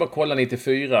 Jag ska bara kolla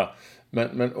 94.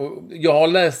 Jag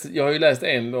har ju läst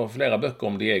flera böcker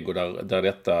om Diego där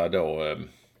detta då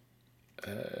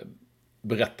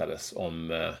berättades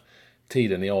om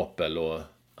tiden i Neapel och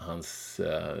hans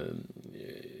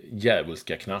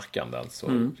djävulska knarkande,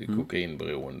 alltså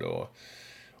kokainberoende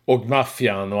och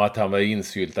maffian, och att han var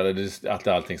insyltad, att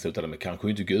allting slutade med kanske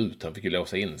inte gå ut, han fick ju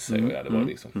låsa in sig och det var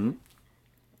liksom.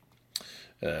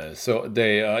 Så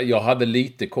jag hade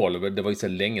lite koll, det var ju så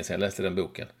länge sedan jag läste den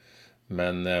boken,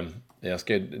 men det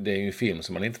är ju en film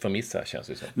som man inte får missa, känns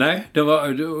det som. Nej,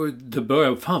 det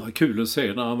började fan vad kul att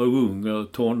se när han var ung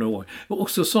och tonåring. Och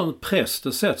också sån press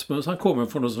det sätts, men han kommer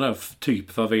från en sån här typ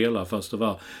favela, fast det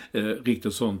var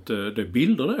riktigt sånt, det är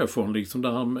bilder därifrån liksom,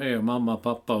 där han är mamma,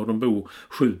 pappa och de bor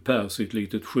 7 pers i ett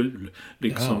litet skjul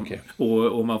liksom. Ja, okay.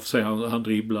 Och man får säga han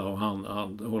dribblar och han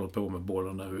håller på med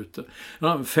bollen där ute.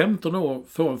 Han är 15 år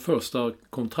för första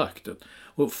kontraktet,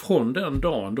 och från den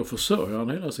dagen då försörjer han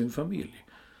hela sin familj.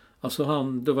 Alltså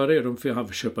det var det han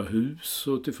fick köpa hus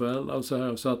och till föräldrar och så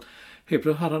här. Så att helt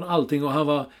plötsligt hade han allting, och han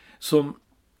var som,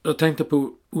 jag tänkte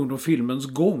på under filmens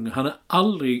gång, han är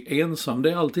aldrig ensam.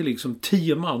 Det är alltid liksom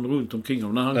 10 man runt omkring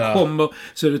honom. När han kommer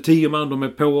så är det 10 man, de är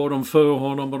på och de för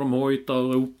honom och de hojtar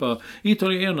och ropar.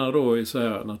 Italienare då är så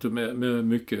här med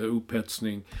mycket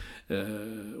upphetsning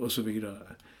och så vidare.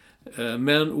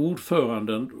 Men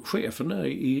ordföranden, chefen där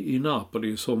i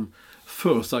Napoli, som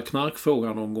första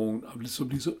knarkfrågan någon gång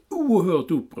blir så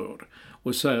oerhört upprörd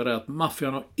och säger att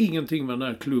maffian har ingenting med den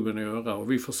här klubben att göra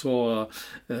och vi försvarar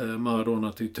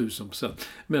Maradona till 1000%.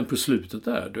 Men på slutet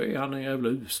då är han en jävla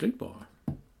usling bara.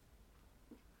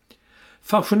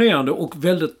 Fascinerande och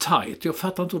väldigt tajt. Jag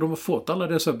fattar inte hur de har fått alla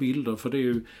dessa bilder, för det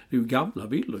är ju gamla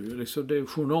bilder ju. Liksom, det är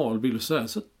journalbilder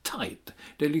så tajt.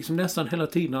 Det är liksom nästan hela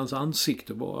tiden hans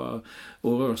ansikte bara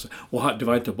och rör sig. Och det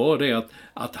var inte bara det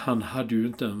att han hade ju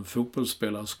inte en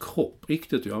fotbollsspelares kropp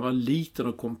riktigt. Han var liten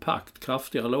och kompakt,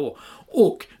 kraftigare lår.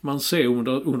 Och man ser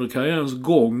under karriärens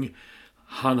gång,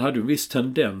 han hade ju en viss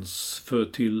tendens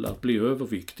till att bli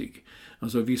överviktig.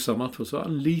 Alltså vissa matcher så var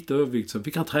han lite övervikt. Sen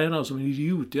fick han träna som en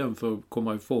idiot igen för att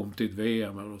komma i form till ett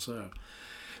VM eller så här.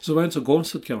 Så det var inte så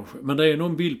konstigt kanske. Men det är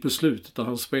någon bild på slutet där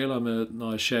han spelar med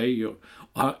några tjejer.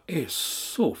 Och han är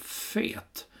så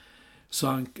fet.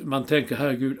 Så man tänker,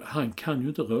 herregud, han kan ju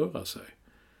inte röra sig.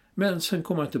 Men sen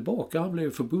kom han tillbaka. Han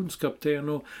blev förbundskapten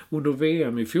och under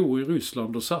VM i fjol i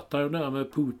Ryssland. Då satt han där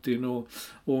med Putin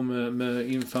och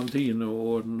med Infantino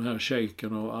och den här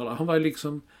shejken och alla. Han var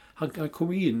liksom... Han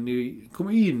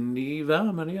kom in i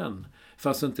värmen igen.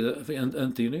 Fast inte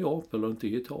i Neapel och inte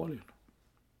i Italien.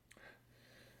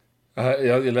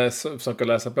 Jag försöker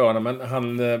läsa på honom,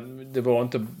 men det var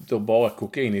inte då bara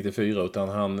kokain 94, utan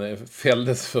han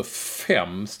fälldes för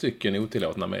 5 stycken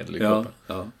otillåtna medel i kroppen.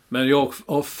 Ja. Men jag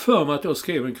har för mig att jag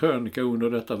skrev en krönika under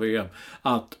detta VM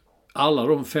att alla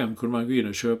de 5 kunde man gå in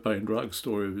och köpa i en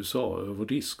drugstore i USA över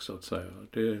disk, så att säga.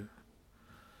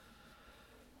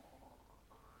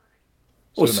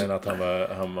 Så du menar att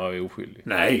han var oskyldig?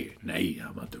 Nej,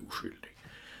 han var inte oskyldig.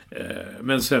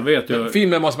 Men sen vet jag...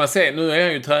 Filmen måste man se. Nu är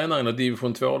han ju tränare i något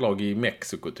division 2-lag i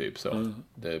Mexiko typ så.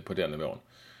 Det är på den nivån.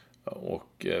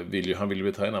 Och han vill ju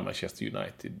bli tränare med Manchester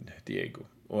United, Diego.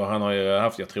 Och han har ju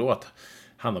haft, jag tror att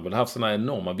han har väl haft såna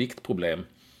enorma viktproblem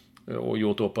och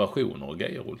gjort operationer och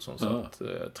grejer, Olsson. Så att,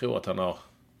 jag tror att han har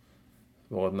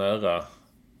varit nära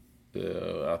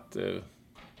att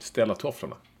ställa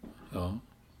tofflorna.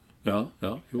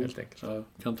 Ja, helt enkelt.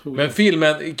 Kan tro. Men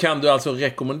filmen kan du alltså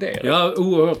rekommendera? Ja,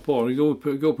 oerhört bra. Den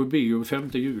går på bio 5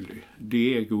 juli.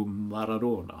 Diego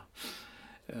Maradona.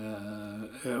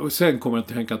 Och sen kommer jag att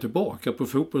tänka tillbaka på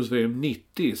fotbolls-VM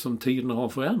 90 som tiderna har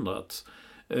förändrats.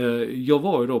 Jag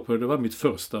var ju då det var mitt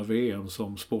första VM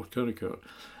som sportkrönikör.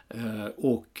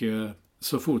 Och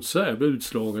så fort Sverige blev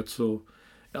utslaget så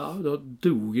då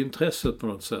dog intresset på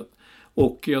något sätt.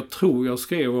 Och jag tror jag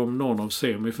skrev om någon av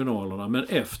semifinalerna. Men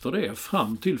efter det,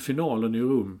 fram till finalen i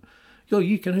Rom. Jag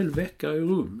gick en hel vecka i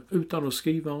Rom utan att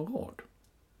skriva en rad.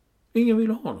 Ingen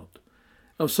ville ha något.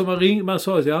 Alltså man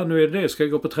sa att nu är det, ska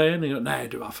jag gå på träning? Nej,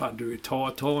 du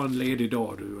ta en ledig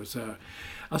dag du. Och så här.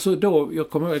 Alltså då, jag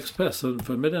kommer ihåg Expressen,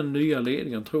 för med den nya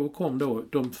ledningen tror jag kom då,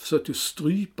 de försökte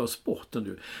strypa sporten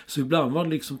nu. Så ibland var det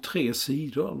liksom 3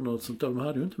 sidor eller något sånt där, de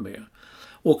hade ju inte mer.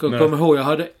 Och jag kommer ihåg, jag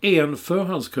hade en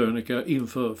förhandskrönika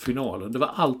inför finalen. Det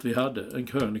var allt vi hade. En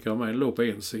krönika av mig låg på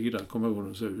en sida, kommer ihåg hur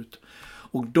den såg ut.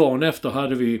 Och dagen efter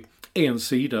hade vi en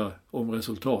sida om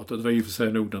resultatet. Det var i och för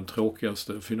sig nog den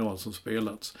tråkigaste final som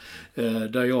spelats.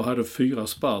 Där jag hade 4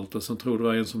 spalter. Sen tror det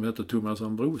var en som hette Thomas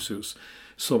Ambrosius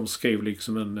som skrev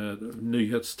liksom en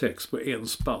nyhetstext på 1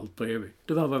 spalt bredvid.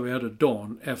 Det var vad vi hade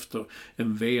dagen efter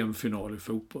en VM-final i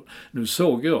fotboll. Nu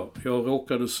såg jag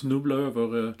råkade snubbla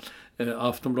över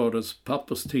Aftonbladets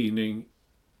papperstidning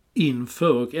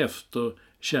inför och efter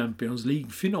Champions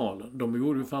League-finalen. De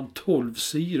gjorde ju fan 12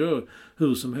 sidor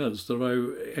hur som helst. Det var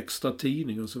ju extra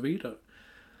tidning och så vidare.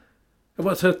 Jag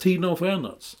bara säger att tiden har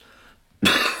förändrats.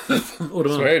 Och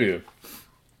Så är det ju.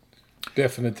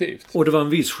 Definitivt. Och det var en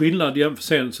viss skillnad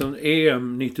sen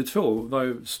EM 92 var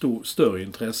ju större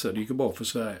intresse. Det gick ju bra för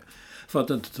Sverige. För att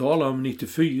inte tala om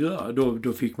 94,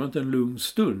 då fick man inte en lugn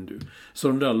stund. Så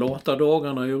de där lata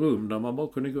dagarna i rum där man bara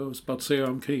kunde gå och spatsera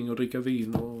omkring och dricka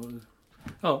vin och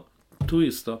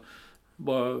turister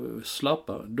bara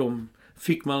slappa. De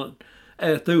fick man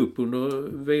äta upp under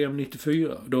VM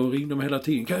 94. Då ringde de hela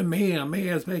tiden.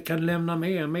 Kan lämna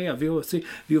mer.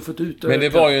 Vi har fått utöka. Men det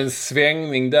var ju en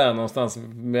svängning där någonstans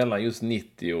mellan just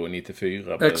 90 och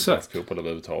 94. Exakt. Fotboll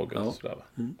överhuvudtaget. Ja. Sådär.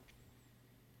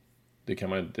 Det kan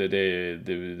man inte,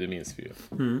 det minns vi ju.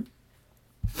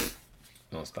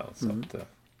 Någonstans.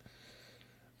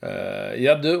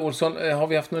 Du Olsson, har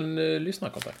vi haft någon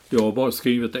lyssnarkontakt? Jag har bara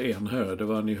skrivit en här. Det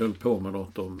var ni höll på med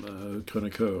något om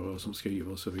krönikörer som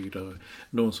skriver och så vidare.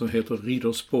 Någon som heter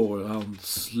Ridderspår, han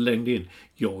slängde in: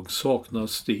 jag saknar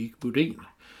Stig Bodin.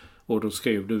 Och då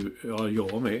skrev du: ja,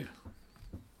 jag med.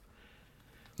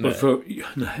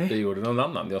 Nej. Det gjorde någon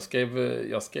annan.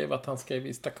 Jag skrev att han skrev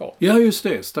i staccato. Ja, just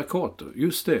det. Staccato.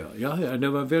 Just det. Ja, det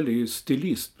var väldigt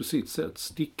stilist på sitt sätt.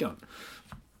 Stickan.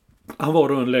 Han var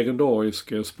då en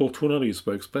legendarisk sportjournalist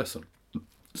på Expressen.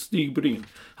 Stig Bodin.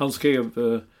 Han skrev...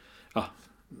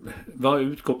 varje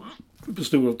utgång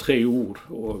bestod av 3 ord.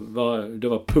 Och det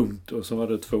var punkt. Och så var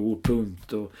det 2 ord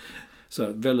punkt. Och så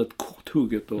här, väldigt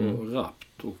korthugget och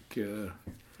rappt. Och...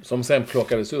 som sen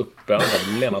plockades upp av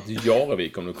Lennart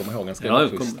Jarevik, om du kommer ihåg. Han skrev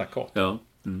också i staccato. Ja.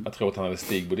 Jag tror att han hade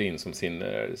Stig Bodin som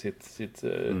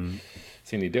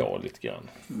sin idol lite grann.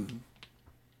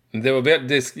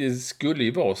 Det skulle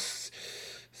ju vara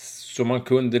så man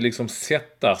kunde liksom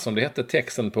sätta, som det hette,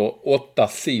 texten på 8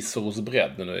 Ciceros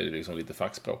bredd. Nu är det liksom lite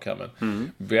fackspråk här,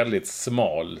 men väldigt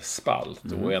smal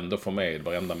spalt och ändå få med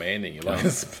varenda mening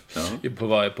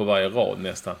på varje rad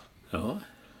nästan. Ja.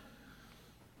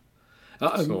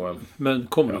 Så, men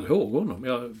kommer du ihåg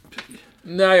honom?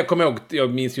 Nej,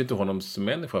 jag minns ju inte honom som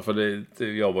människa, för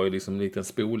jag var ju liksom en liten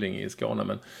spoling i Skåne,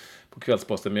 men på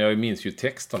Kvällsposten, men jag minns ju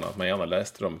texterna, att man gärna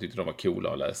läste dem och tyckte de var coola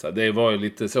att läsa. Det var ju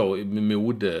lite så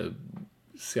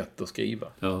sätt att skriva.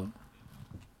 Ja.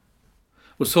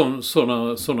 Och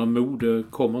såna mode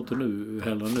kommer inte nu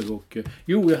heller nu. Och,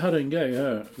 jag hade en grej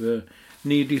här.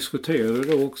 Ni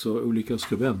diskuterade då också olika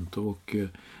skribenter och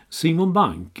Simon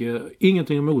Bank,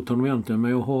 ingenting emot honom egentligen,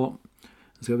 men jag har,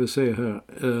 ska vi se här,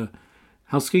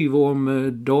 han skriver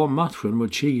om dammatchen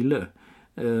mot Chile.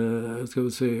 Ska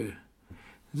vi se,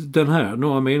 den här,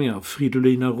 några meningar: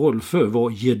 Fridolina Rolfö var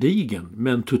gedigen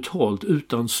men totalt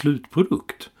utan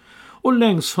slutprodukt. Och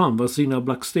längst fram var Stina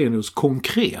Blackstenius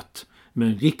konkret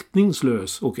men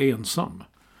riktningslös och ensam.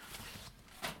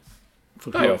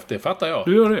 Ja, det fattar jag.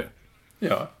 Du gör det?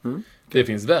 Ja. Det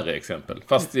finns värre exempel.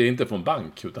 Fast det är inte från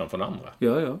Bank utan från andra.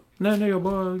 Ja. Nej, det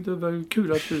var ju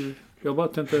kul att du... Jag bara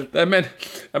tänkte... Nej,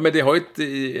 men det har ju inte...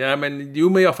 Ja, men, jo,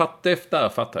 men jag fattar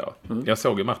jag. Jag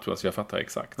såg ju matchen, så jag fattar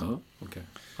exakt. Ja, okej.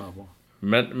 Ja, bra.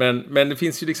 Men det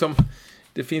finns ju liksom...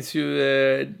 Det finns ju...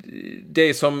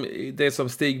 Det som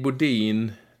Stig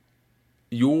Bodin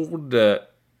gjorde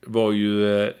var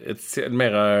ju ett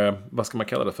mera... Vad ska man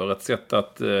kalla det för? Ett sätt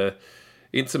att...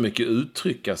 inte så mycket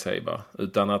uttrycka sig,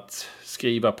 utan att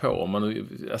skriva på. Om man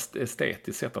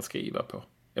estetiskt sätt att skriva på.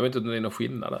 Jag vet inte om det är någon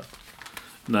skillnad där.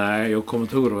 Nej, jag kommer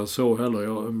inte ihåg det var så heller.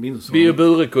 Jag minns... Bio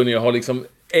Bure kunde ju ha liksom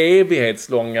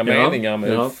evighetslånga meningar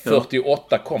med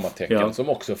 48 kommatecken som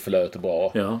också flöt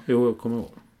bra. Ja, jag kommer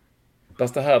ihåg.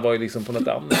 Fast det här var ju liksom på något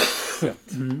annat sätt.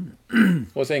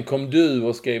 Och sen kom du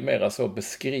och skrev mera så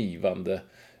beskrivande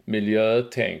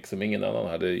miljötänk som ingen annan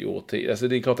hade gjort tid. Alltså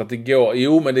det är klart att det går.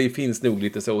 Jo, men det finns nog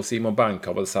lite så. Simon Bank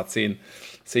har väl satt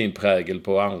sin prägel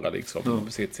på andra liksom.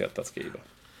 På sitt sätt att skriva.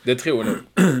 Det tror jag nog.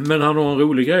 Men han har en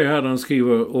rolig grej här. Han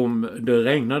skriver om det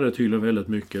regnade tydligen väldigt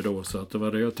mycket då. Så att det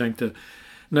var det jag tänkte.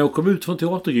 När jag kom ut från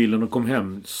teatergrillen och kom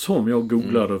hem, som jag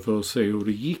googlade för att se hur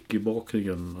det gick i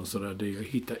bakgrunden och sådär. Jag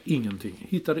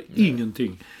hittade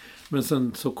ingenting. Men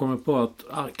sen så kom jag på att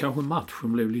kanske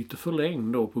matchen blev lite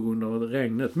förlängd då på grund av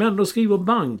regnet. Men då skriver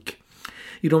Bank: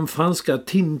 I de franska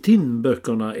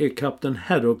Tintin-böckerna är kapten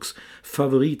Haddocks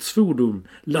favoritsfordon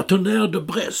La Tonnerre de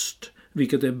Brest,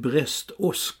 vilket är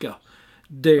Brest-Oska.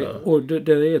 Det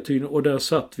är tydligen, och där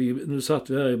satt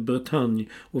vi här i Bretagne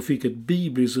och fick ett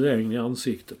bibliskt regn i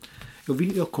ansiktet.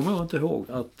 Jag kommer inte ihåg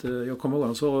att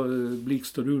han sa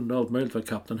blixt och dunder allt möjligt vad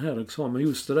kapten Haddock sa, men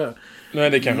just det där. Nej,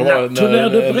 det kanske var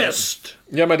Tonnerre de Brest.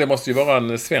 Ja, men det måste ju vara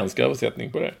en svensk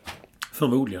översättning på det.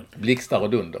 Förmodligen. Blixtar och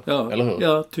dunder, eller hur?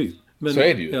 Ja, typ. Men, så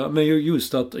är det ju. Ja, men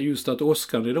just att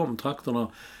Oscar i de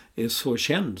trakterna är så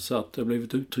känd så att det har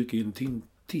blivit uttryck i en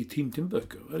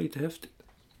Tintin-böcker. Det är lite häftigt.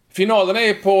 Finalen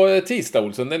är på tisdag,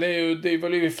 Olsson. Det var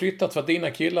ju flyttat för att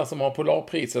dina killar som har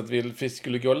Polarpriset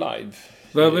skulle gå live.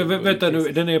 Vänta nu,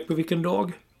 den är på vilken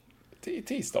dag?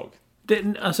 Tisdag.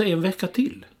 Alltså en vecka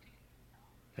till?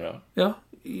 Ja. Ja,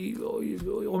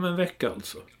 om en vecka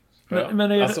alltså.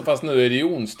 Men alltså fast nu är det ju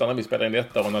onsdag när vi spelar in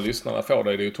detta och när lyssnarna får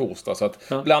det är det ju torsdag. Så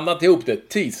att blanda inte ihop det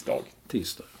tisdag.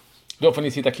 Då får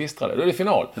ni sitta klistrade. Då är det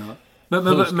final. Ja. Men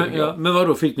vad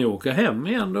då, fick ni åka hem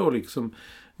igen då liksom?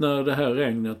 När det här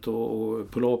regnet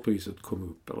och Polarpriset kom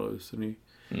upp? Eller? Så ni...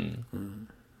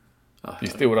 Vi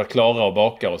stod där klara och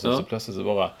bakade och så plötsligt så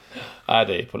bara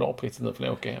det är Polarpriset, nu får ni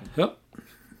åka hem. Ja.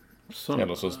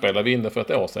 Eller så spelade vi in det för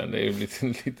ett år sedan. Det är ju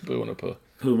lite beroende på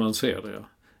hur man ser det,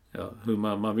 hur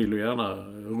man vill ju gärna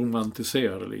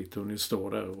romantisera det lite och ni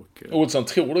står där och... Olsson,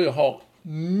 tror du jag har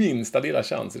minsta lilla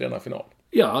chans i denna final?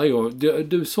 Ja,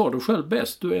 du sa det själv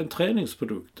bäst. Du är en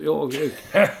träningsprodukt.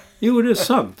 Jo, det är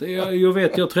sant. Jag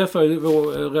vet, jag träffade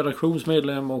vår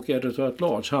redaktionsmedlem och editor at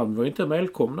large. Han var inte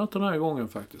välkomnat den här gången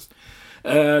faktiskt.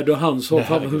 Då han sa,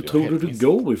 hur tror du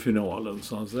går i finalen?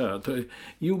 Så han säger,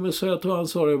 jo men så jag tror han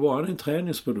sa det var en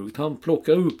träningsprodukt. Han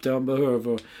plockar upp det han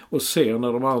behöver och ser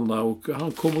när de andra och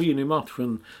han kommer in i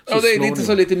matchen. Ja, det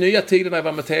är lite nya tider när jag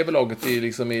var med tv-laget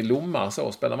i Lomma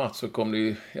och spelar match så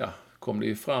kom det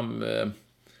ju fram...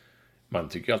 Man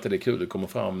tycker alltid det är kul att det kommer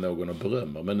fram någon och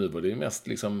berömmer. Men nu var det ju mest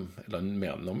eller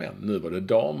män och män. Nu var det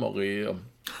damer i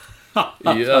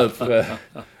övre...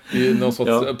 I någon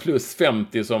sorts plus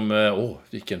 50 som,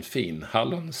 vilken fin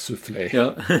hallonsufflé.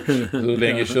 Ja. Hur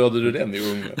länge körde du den i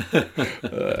ugnen?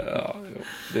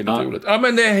 Det är lite roligt. Ja,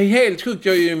 men det är helt sjukt.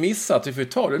 Jag har ju missat. Vi får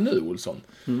ta det nu, Olsson.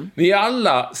 Ni är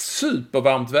alla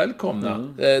supervarmt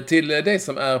välkomna till det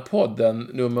som är podden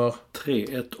nummer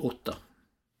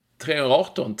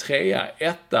 318,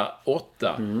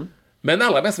 318. Men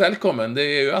allra mest välkommen, det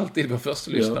är ju alltid vår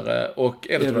första lyssnare och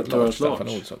editor Staffan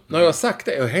Olsson. När jag har sagt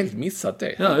det, jag har helt missat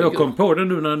det. Ja, jag kom på det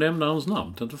nu när jag nämnde hans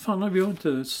namn. Vad fan har vi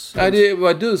inte... Nej, det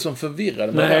var du som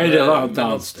förvirrade mig. Nej, det var inte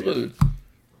alls det.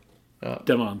 Ja.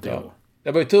 Det var inte jag.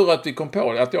 Det var ju tur att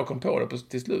jag kom på det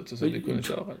till slut så vi kunde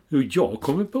köra det. Jo, jag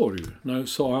kom på det ju när jag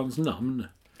sa hans namn.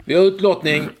 Vi har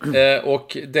utlottning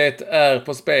och det är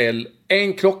på spel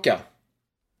en klocka.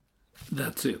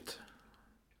 That's it.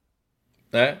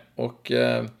 Nej, och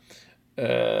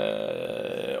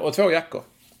 2 jackor.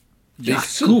 Det är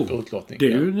superutlottning. Det är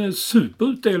ju en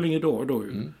superutdelning idag då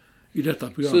ju. I detta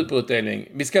program. Superutdelning.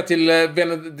 Vi ska till det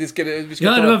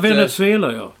var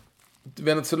Venezuela, ja.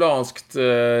 Venezolanskt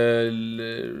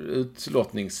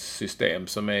utlottningssystem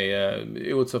som är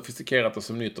oerhört sofistikerat och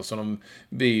som nytt och som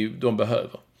de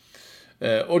behöver.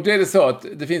 Och det är så att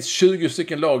det finns 20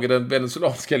 stycken lag i den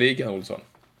venezolanska ligan, Olsson.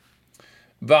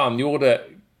 Vann gjorde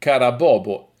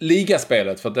Carabobo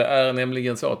ligaspelet, för det är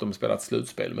nämligen så att de spelat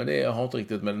slutspel, men det har inte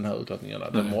riktigt med den här utlottningen.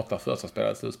 De 8 första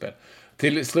spelade slutspel.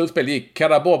 Till slutspel gick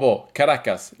Carabobo,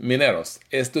 Caracas, Mineros,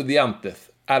 Estudiantes,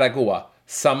 Aragua,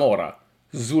 Zamora,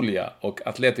 Zulia och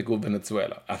Atlético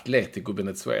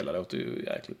Venezuela låter ju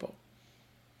jäkligt bra.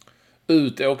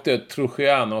 Ut åkte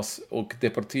Trujillanos och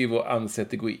Deportivo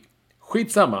Anzoátegui.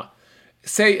 Skitsamma.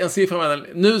 Säg en siffra.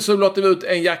 Nu så låter vi ut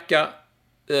en jacka.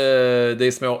 Det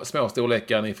är små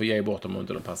storlekar. Ni får ge bort dem om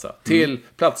inte de passar. Till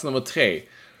plats nummer 3.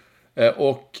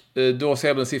 Och då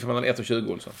ser du en siffra mellan 1 och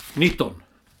 20, Olsson. 19.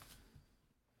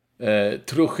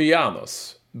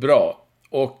 Trujillanos. Bra.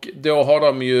 Och då har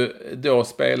de ju då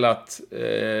spelat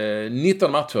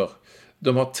 19 matcher.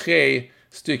 De har 3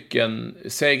 stycken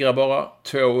segrar bara,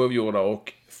 2 oavgjorda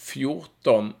och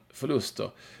 14 förluster.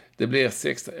 Det blir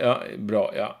 16. Ja,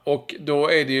 bra. Ja. Och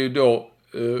då är det ju då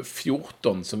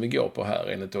 14 som vi går på här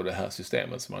enligt då det här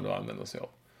systemet som man då använder sig av.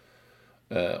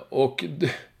 Och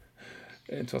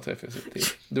 1, 2, 3, 4, 5, 10.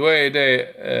 Då är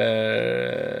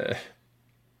det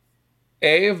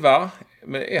Eva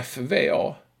med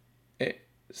FVA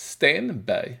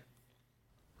Stenberg.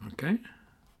 Okej.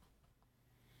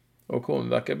 Och hon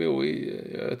verkar bo i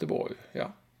Göteborg.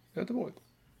 Ja, Göteborg.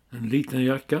 En liten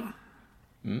jacka.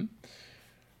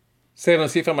 Ser en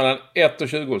siffra mellan 1 och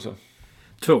 20 alltså.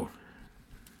 2.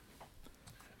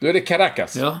 Då är det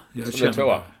Caracas. Ja, jag som känner är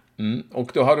tvåa.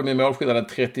 Och då har de i målskillnaden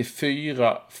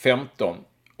 34-15.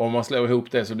 Om man slår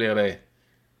ihop det så blir det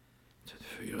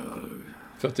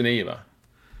 49, va?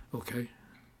 Okej.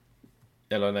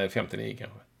 Eller nej, 59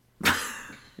 kanske.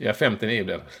 Ja, 59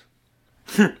 blir det.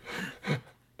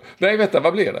 Nej, vänta,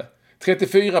 vad blir det?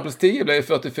 34 plus 10 blir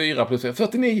 44 plus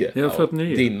 49. Ja,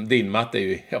 49. Din matte är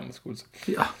ju hemsk.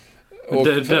 Ja. Och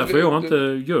det är därför jag inte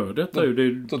gör detta.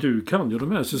 Du kan ju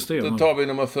de här systemen. Då tar vi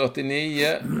nummer 49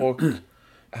 och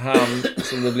han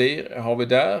som det blir har vi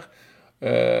där.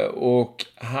 Och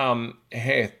han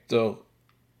heter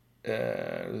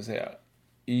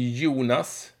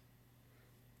Jonas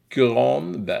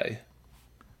Granberg.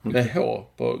 Med H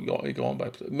i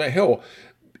Granberg. Med H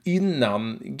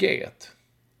innan G.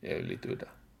 Det är ju lite udda.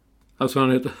 Alltså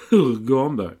han heter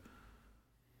Granberg.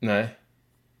 Nej.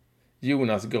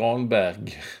 Jonas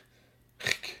Granberg.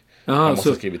 Aha, han måste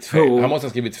ha skrivit fel. Han måste ha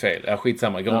skrivit fel. Ja,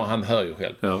 skitsamma. Han hör ju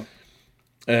själv. Ja.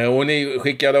 Och ni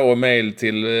skickar då mail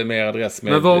till mer adress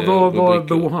med. Men var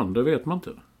bor han? Det vet man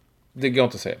inte. Det går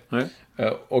inte att se. Nej.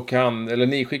 Och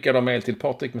ni skickar då mail till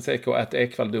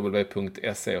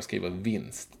patrik@ekvallw.se och skriver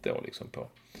vinst då liksom på.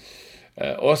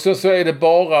 Och så är det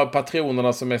bara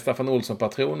patronerna som är Staffan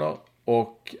Olsson-patroner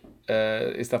och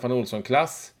i Staffan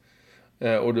Olsson-klass.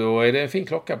 Och då är det en fin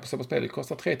klocka på spel. Det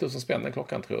kostar 3000 spänn den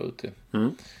klockan tror jag ute.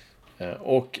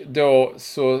 Och då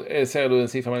så ser du en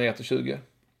siffra med 1-20.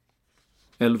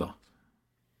 11.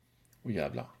 Åh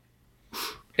jävlar.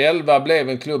 11 blev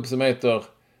en klubb som heter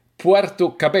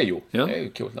Puerto Cabello. Ja. Det är ju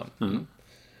ett coolt namn.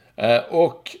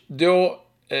 Och då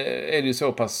är det ju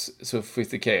så pass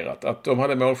sofistikerat att de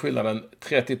hade målskillnaden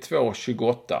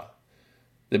 32-28.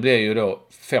 Det blir ju då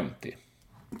 50.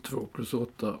 2 plus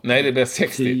 8. Nej, det blir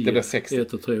 60. 10, det blir 60.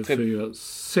 1, 3, 4,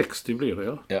 60 blir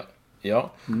det, ja.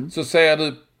 Ja. Så säger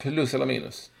du plus eller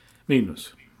minus?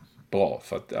 Minus. Bra,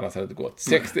 för att annars hade det gått.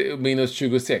 60 minus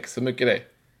 26, så mycket är det?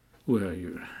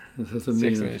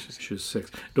 Minus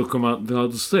 26. Då kommer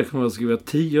man sträck man skriva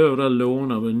 10 över där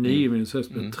lånar med 9 minus 6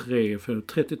 med 3 för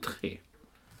 33.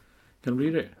 Kan det bli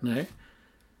det? Nej.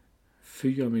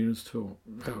 4 minus 2.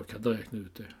 Jag kan inte räkna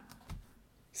ut det.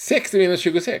 60 minus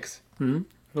 26?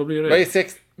 Vad blir det?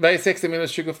 Vad är 60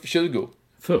 minus 20?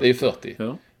 40. Det är 40.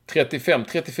 Ja. 35,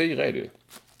 34 är det ju.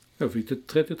 Jag fick det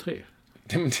 33.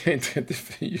 Det är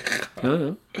 34.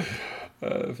 Ja.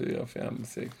 4, 5,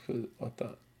 6, 7, 8,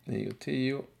 9,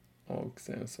 10. Och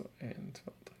sen så 1,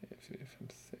 2, 3, 4, 5,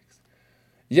 6.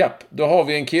 Japp, då har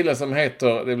vi en kille som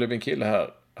heter, det blev en kille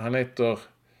här. Han heter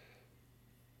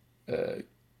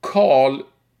Carl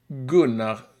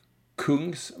Gunnar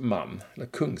Kungsman. Eller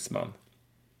Kungsman.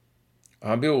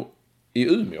 Han bor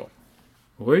i Umeå.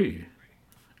 Oj.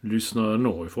 Lyssnar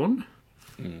norrifrån.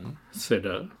 Se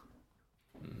där.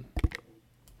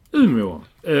 Umeå.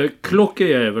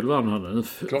 Klockjävel vann han.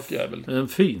 Klockjävel. En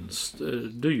finst.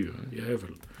 Dyr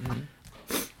jävel.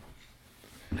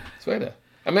 Så är det.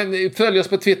 Ja, men följ oss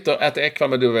på Twitter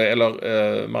 @ekvallw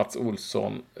eller Mats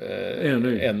Olsson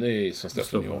NY som står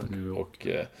för New York. Och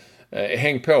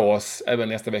häng på oss även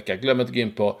nästa vecka. Glöm inte att gå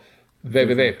in på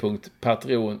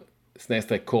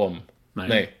www.patreon.com.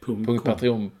 Nej,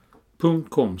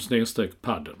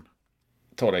 .com/padden.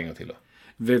 Ta det en gång till då.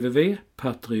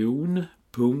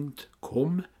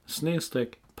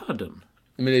 www.patreon.com/padden.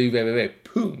 Men det är ju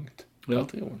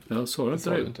www.patreon. Ja, sa jag inte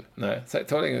det? Inte. Nej,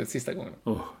 ta det en gång sista gången.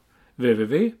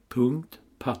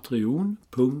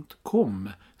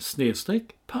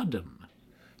 www.patreon.com/padden.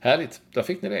 Härligt, där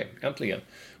fick ni det, äntligen.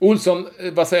 Olsson,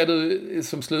 vad säger du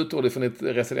som slutord för ditt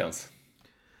residens?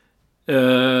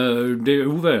 Det är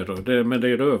oväder, men det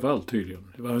är det överallt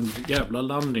tydligen. Det var en jävla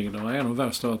landning, det var en av de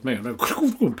värsta jag varit med.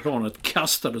 Planet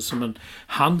kastades som en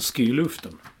handske i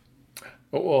luften.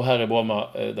 Och här i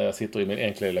Bromma, där jag sitter i min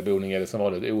enkla lilla boning, är det som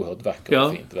vanligt oerhört vackert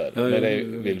och fint väder. Men det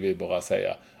vill vi bara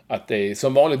säga att det är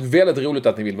som vanligt väldigt roligt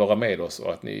att ni vill vara med oss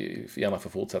och att ni gärna får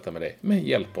fortsätta med det. Men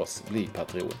hjälp oss, bli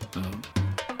patron.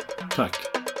 Tack.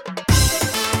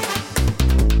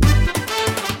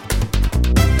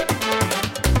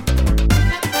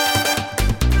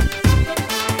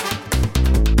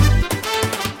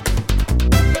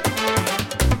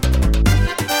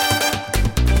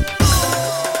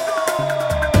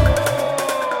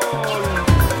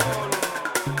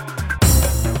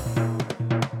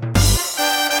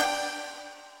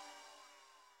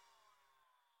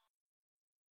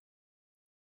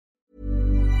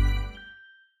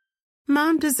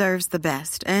 Mom deserves the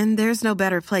best, and there's no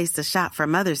better place to shop for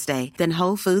Mother's Day than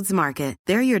Whole Foods Market.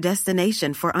 They're your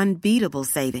destination for unbeatable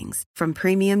savings, from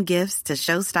premium gifts to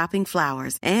show-stopping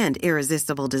flowers and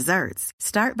irresistible desserts.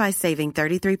 Start by saving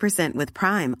 33% with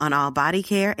Prime on all body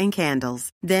care and candles.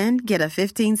 Then get a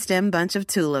 15-stem bunch of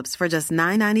tulips for just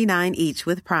 $9.99 each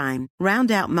with Prime.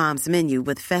 Round out Mom's menu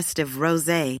with festive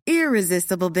rosé,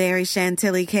 irresistible berry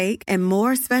chantilly cake, and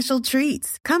more special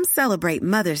treats. Come celebrate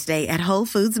Mother's Day at Whole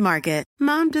Foods Market.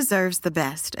 Mom deserves the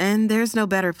best, and there's no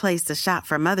better place to shop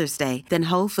for Mother's Day than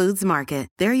Whole Foods Market.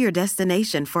 They're your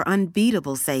destination for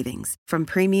unbeatable savings, from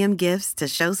premium gifts to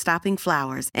show-stopping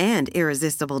flowers and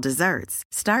irresistible desserts.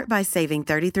 Start by saving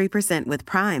 33% with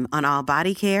Prime on all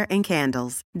body care and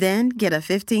candles. Then get a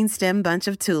 15-stem bunch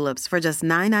of tulips for just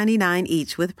 $9.99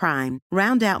 each with Prime.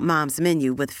 Round out Mom's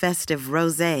menu with festive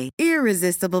rosé,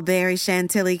 irresistible berry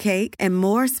chantilly cake, and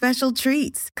more special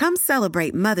treats. Come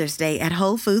celebrate Mother's Day at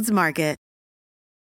Whole Foods Market.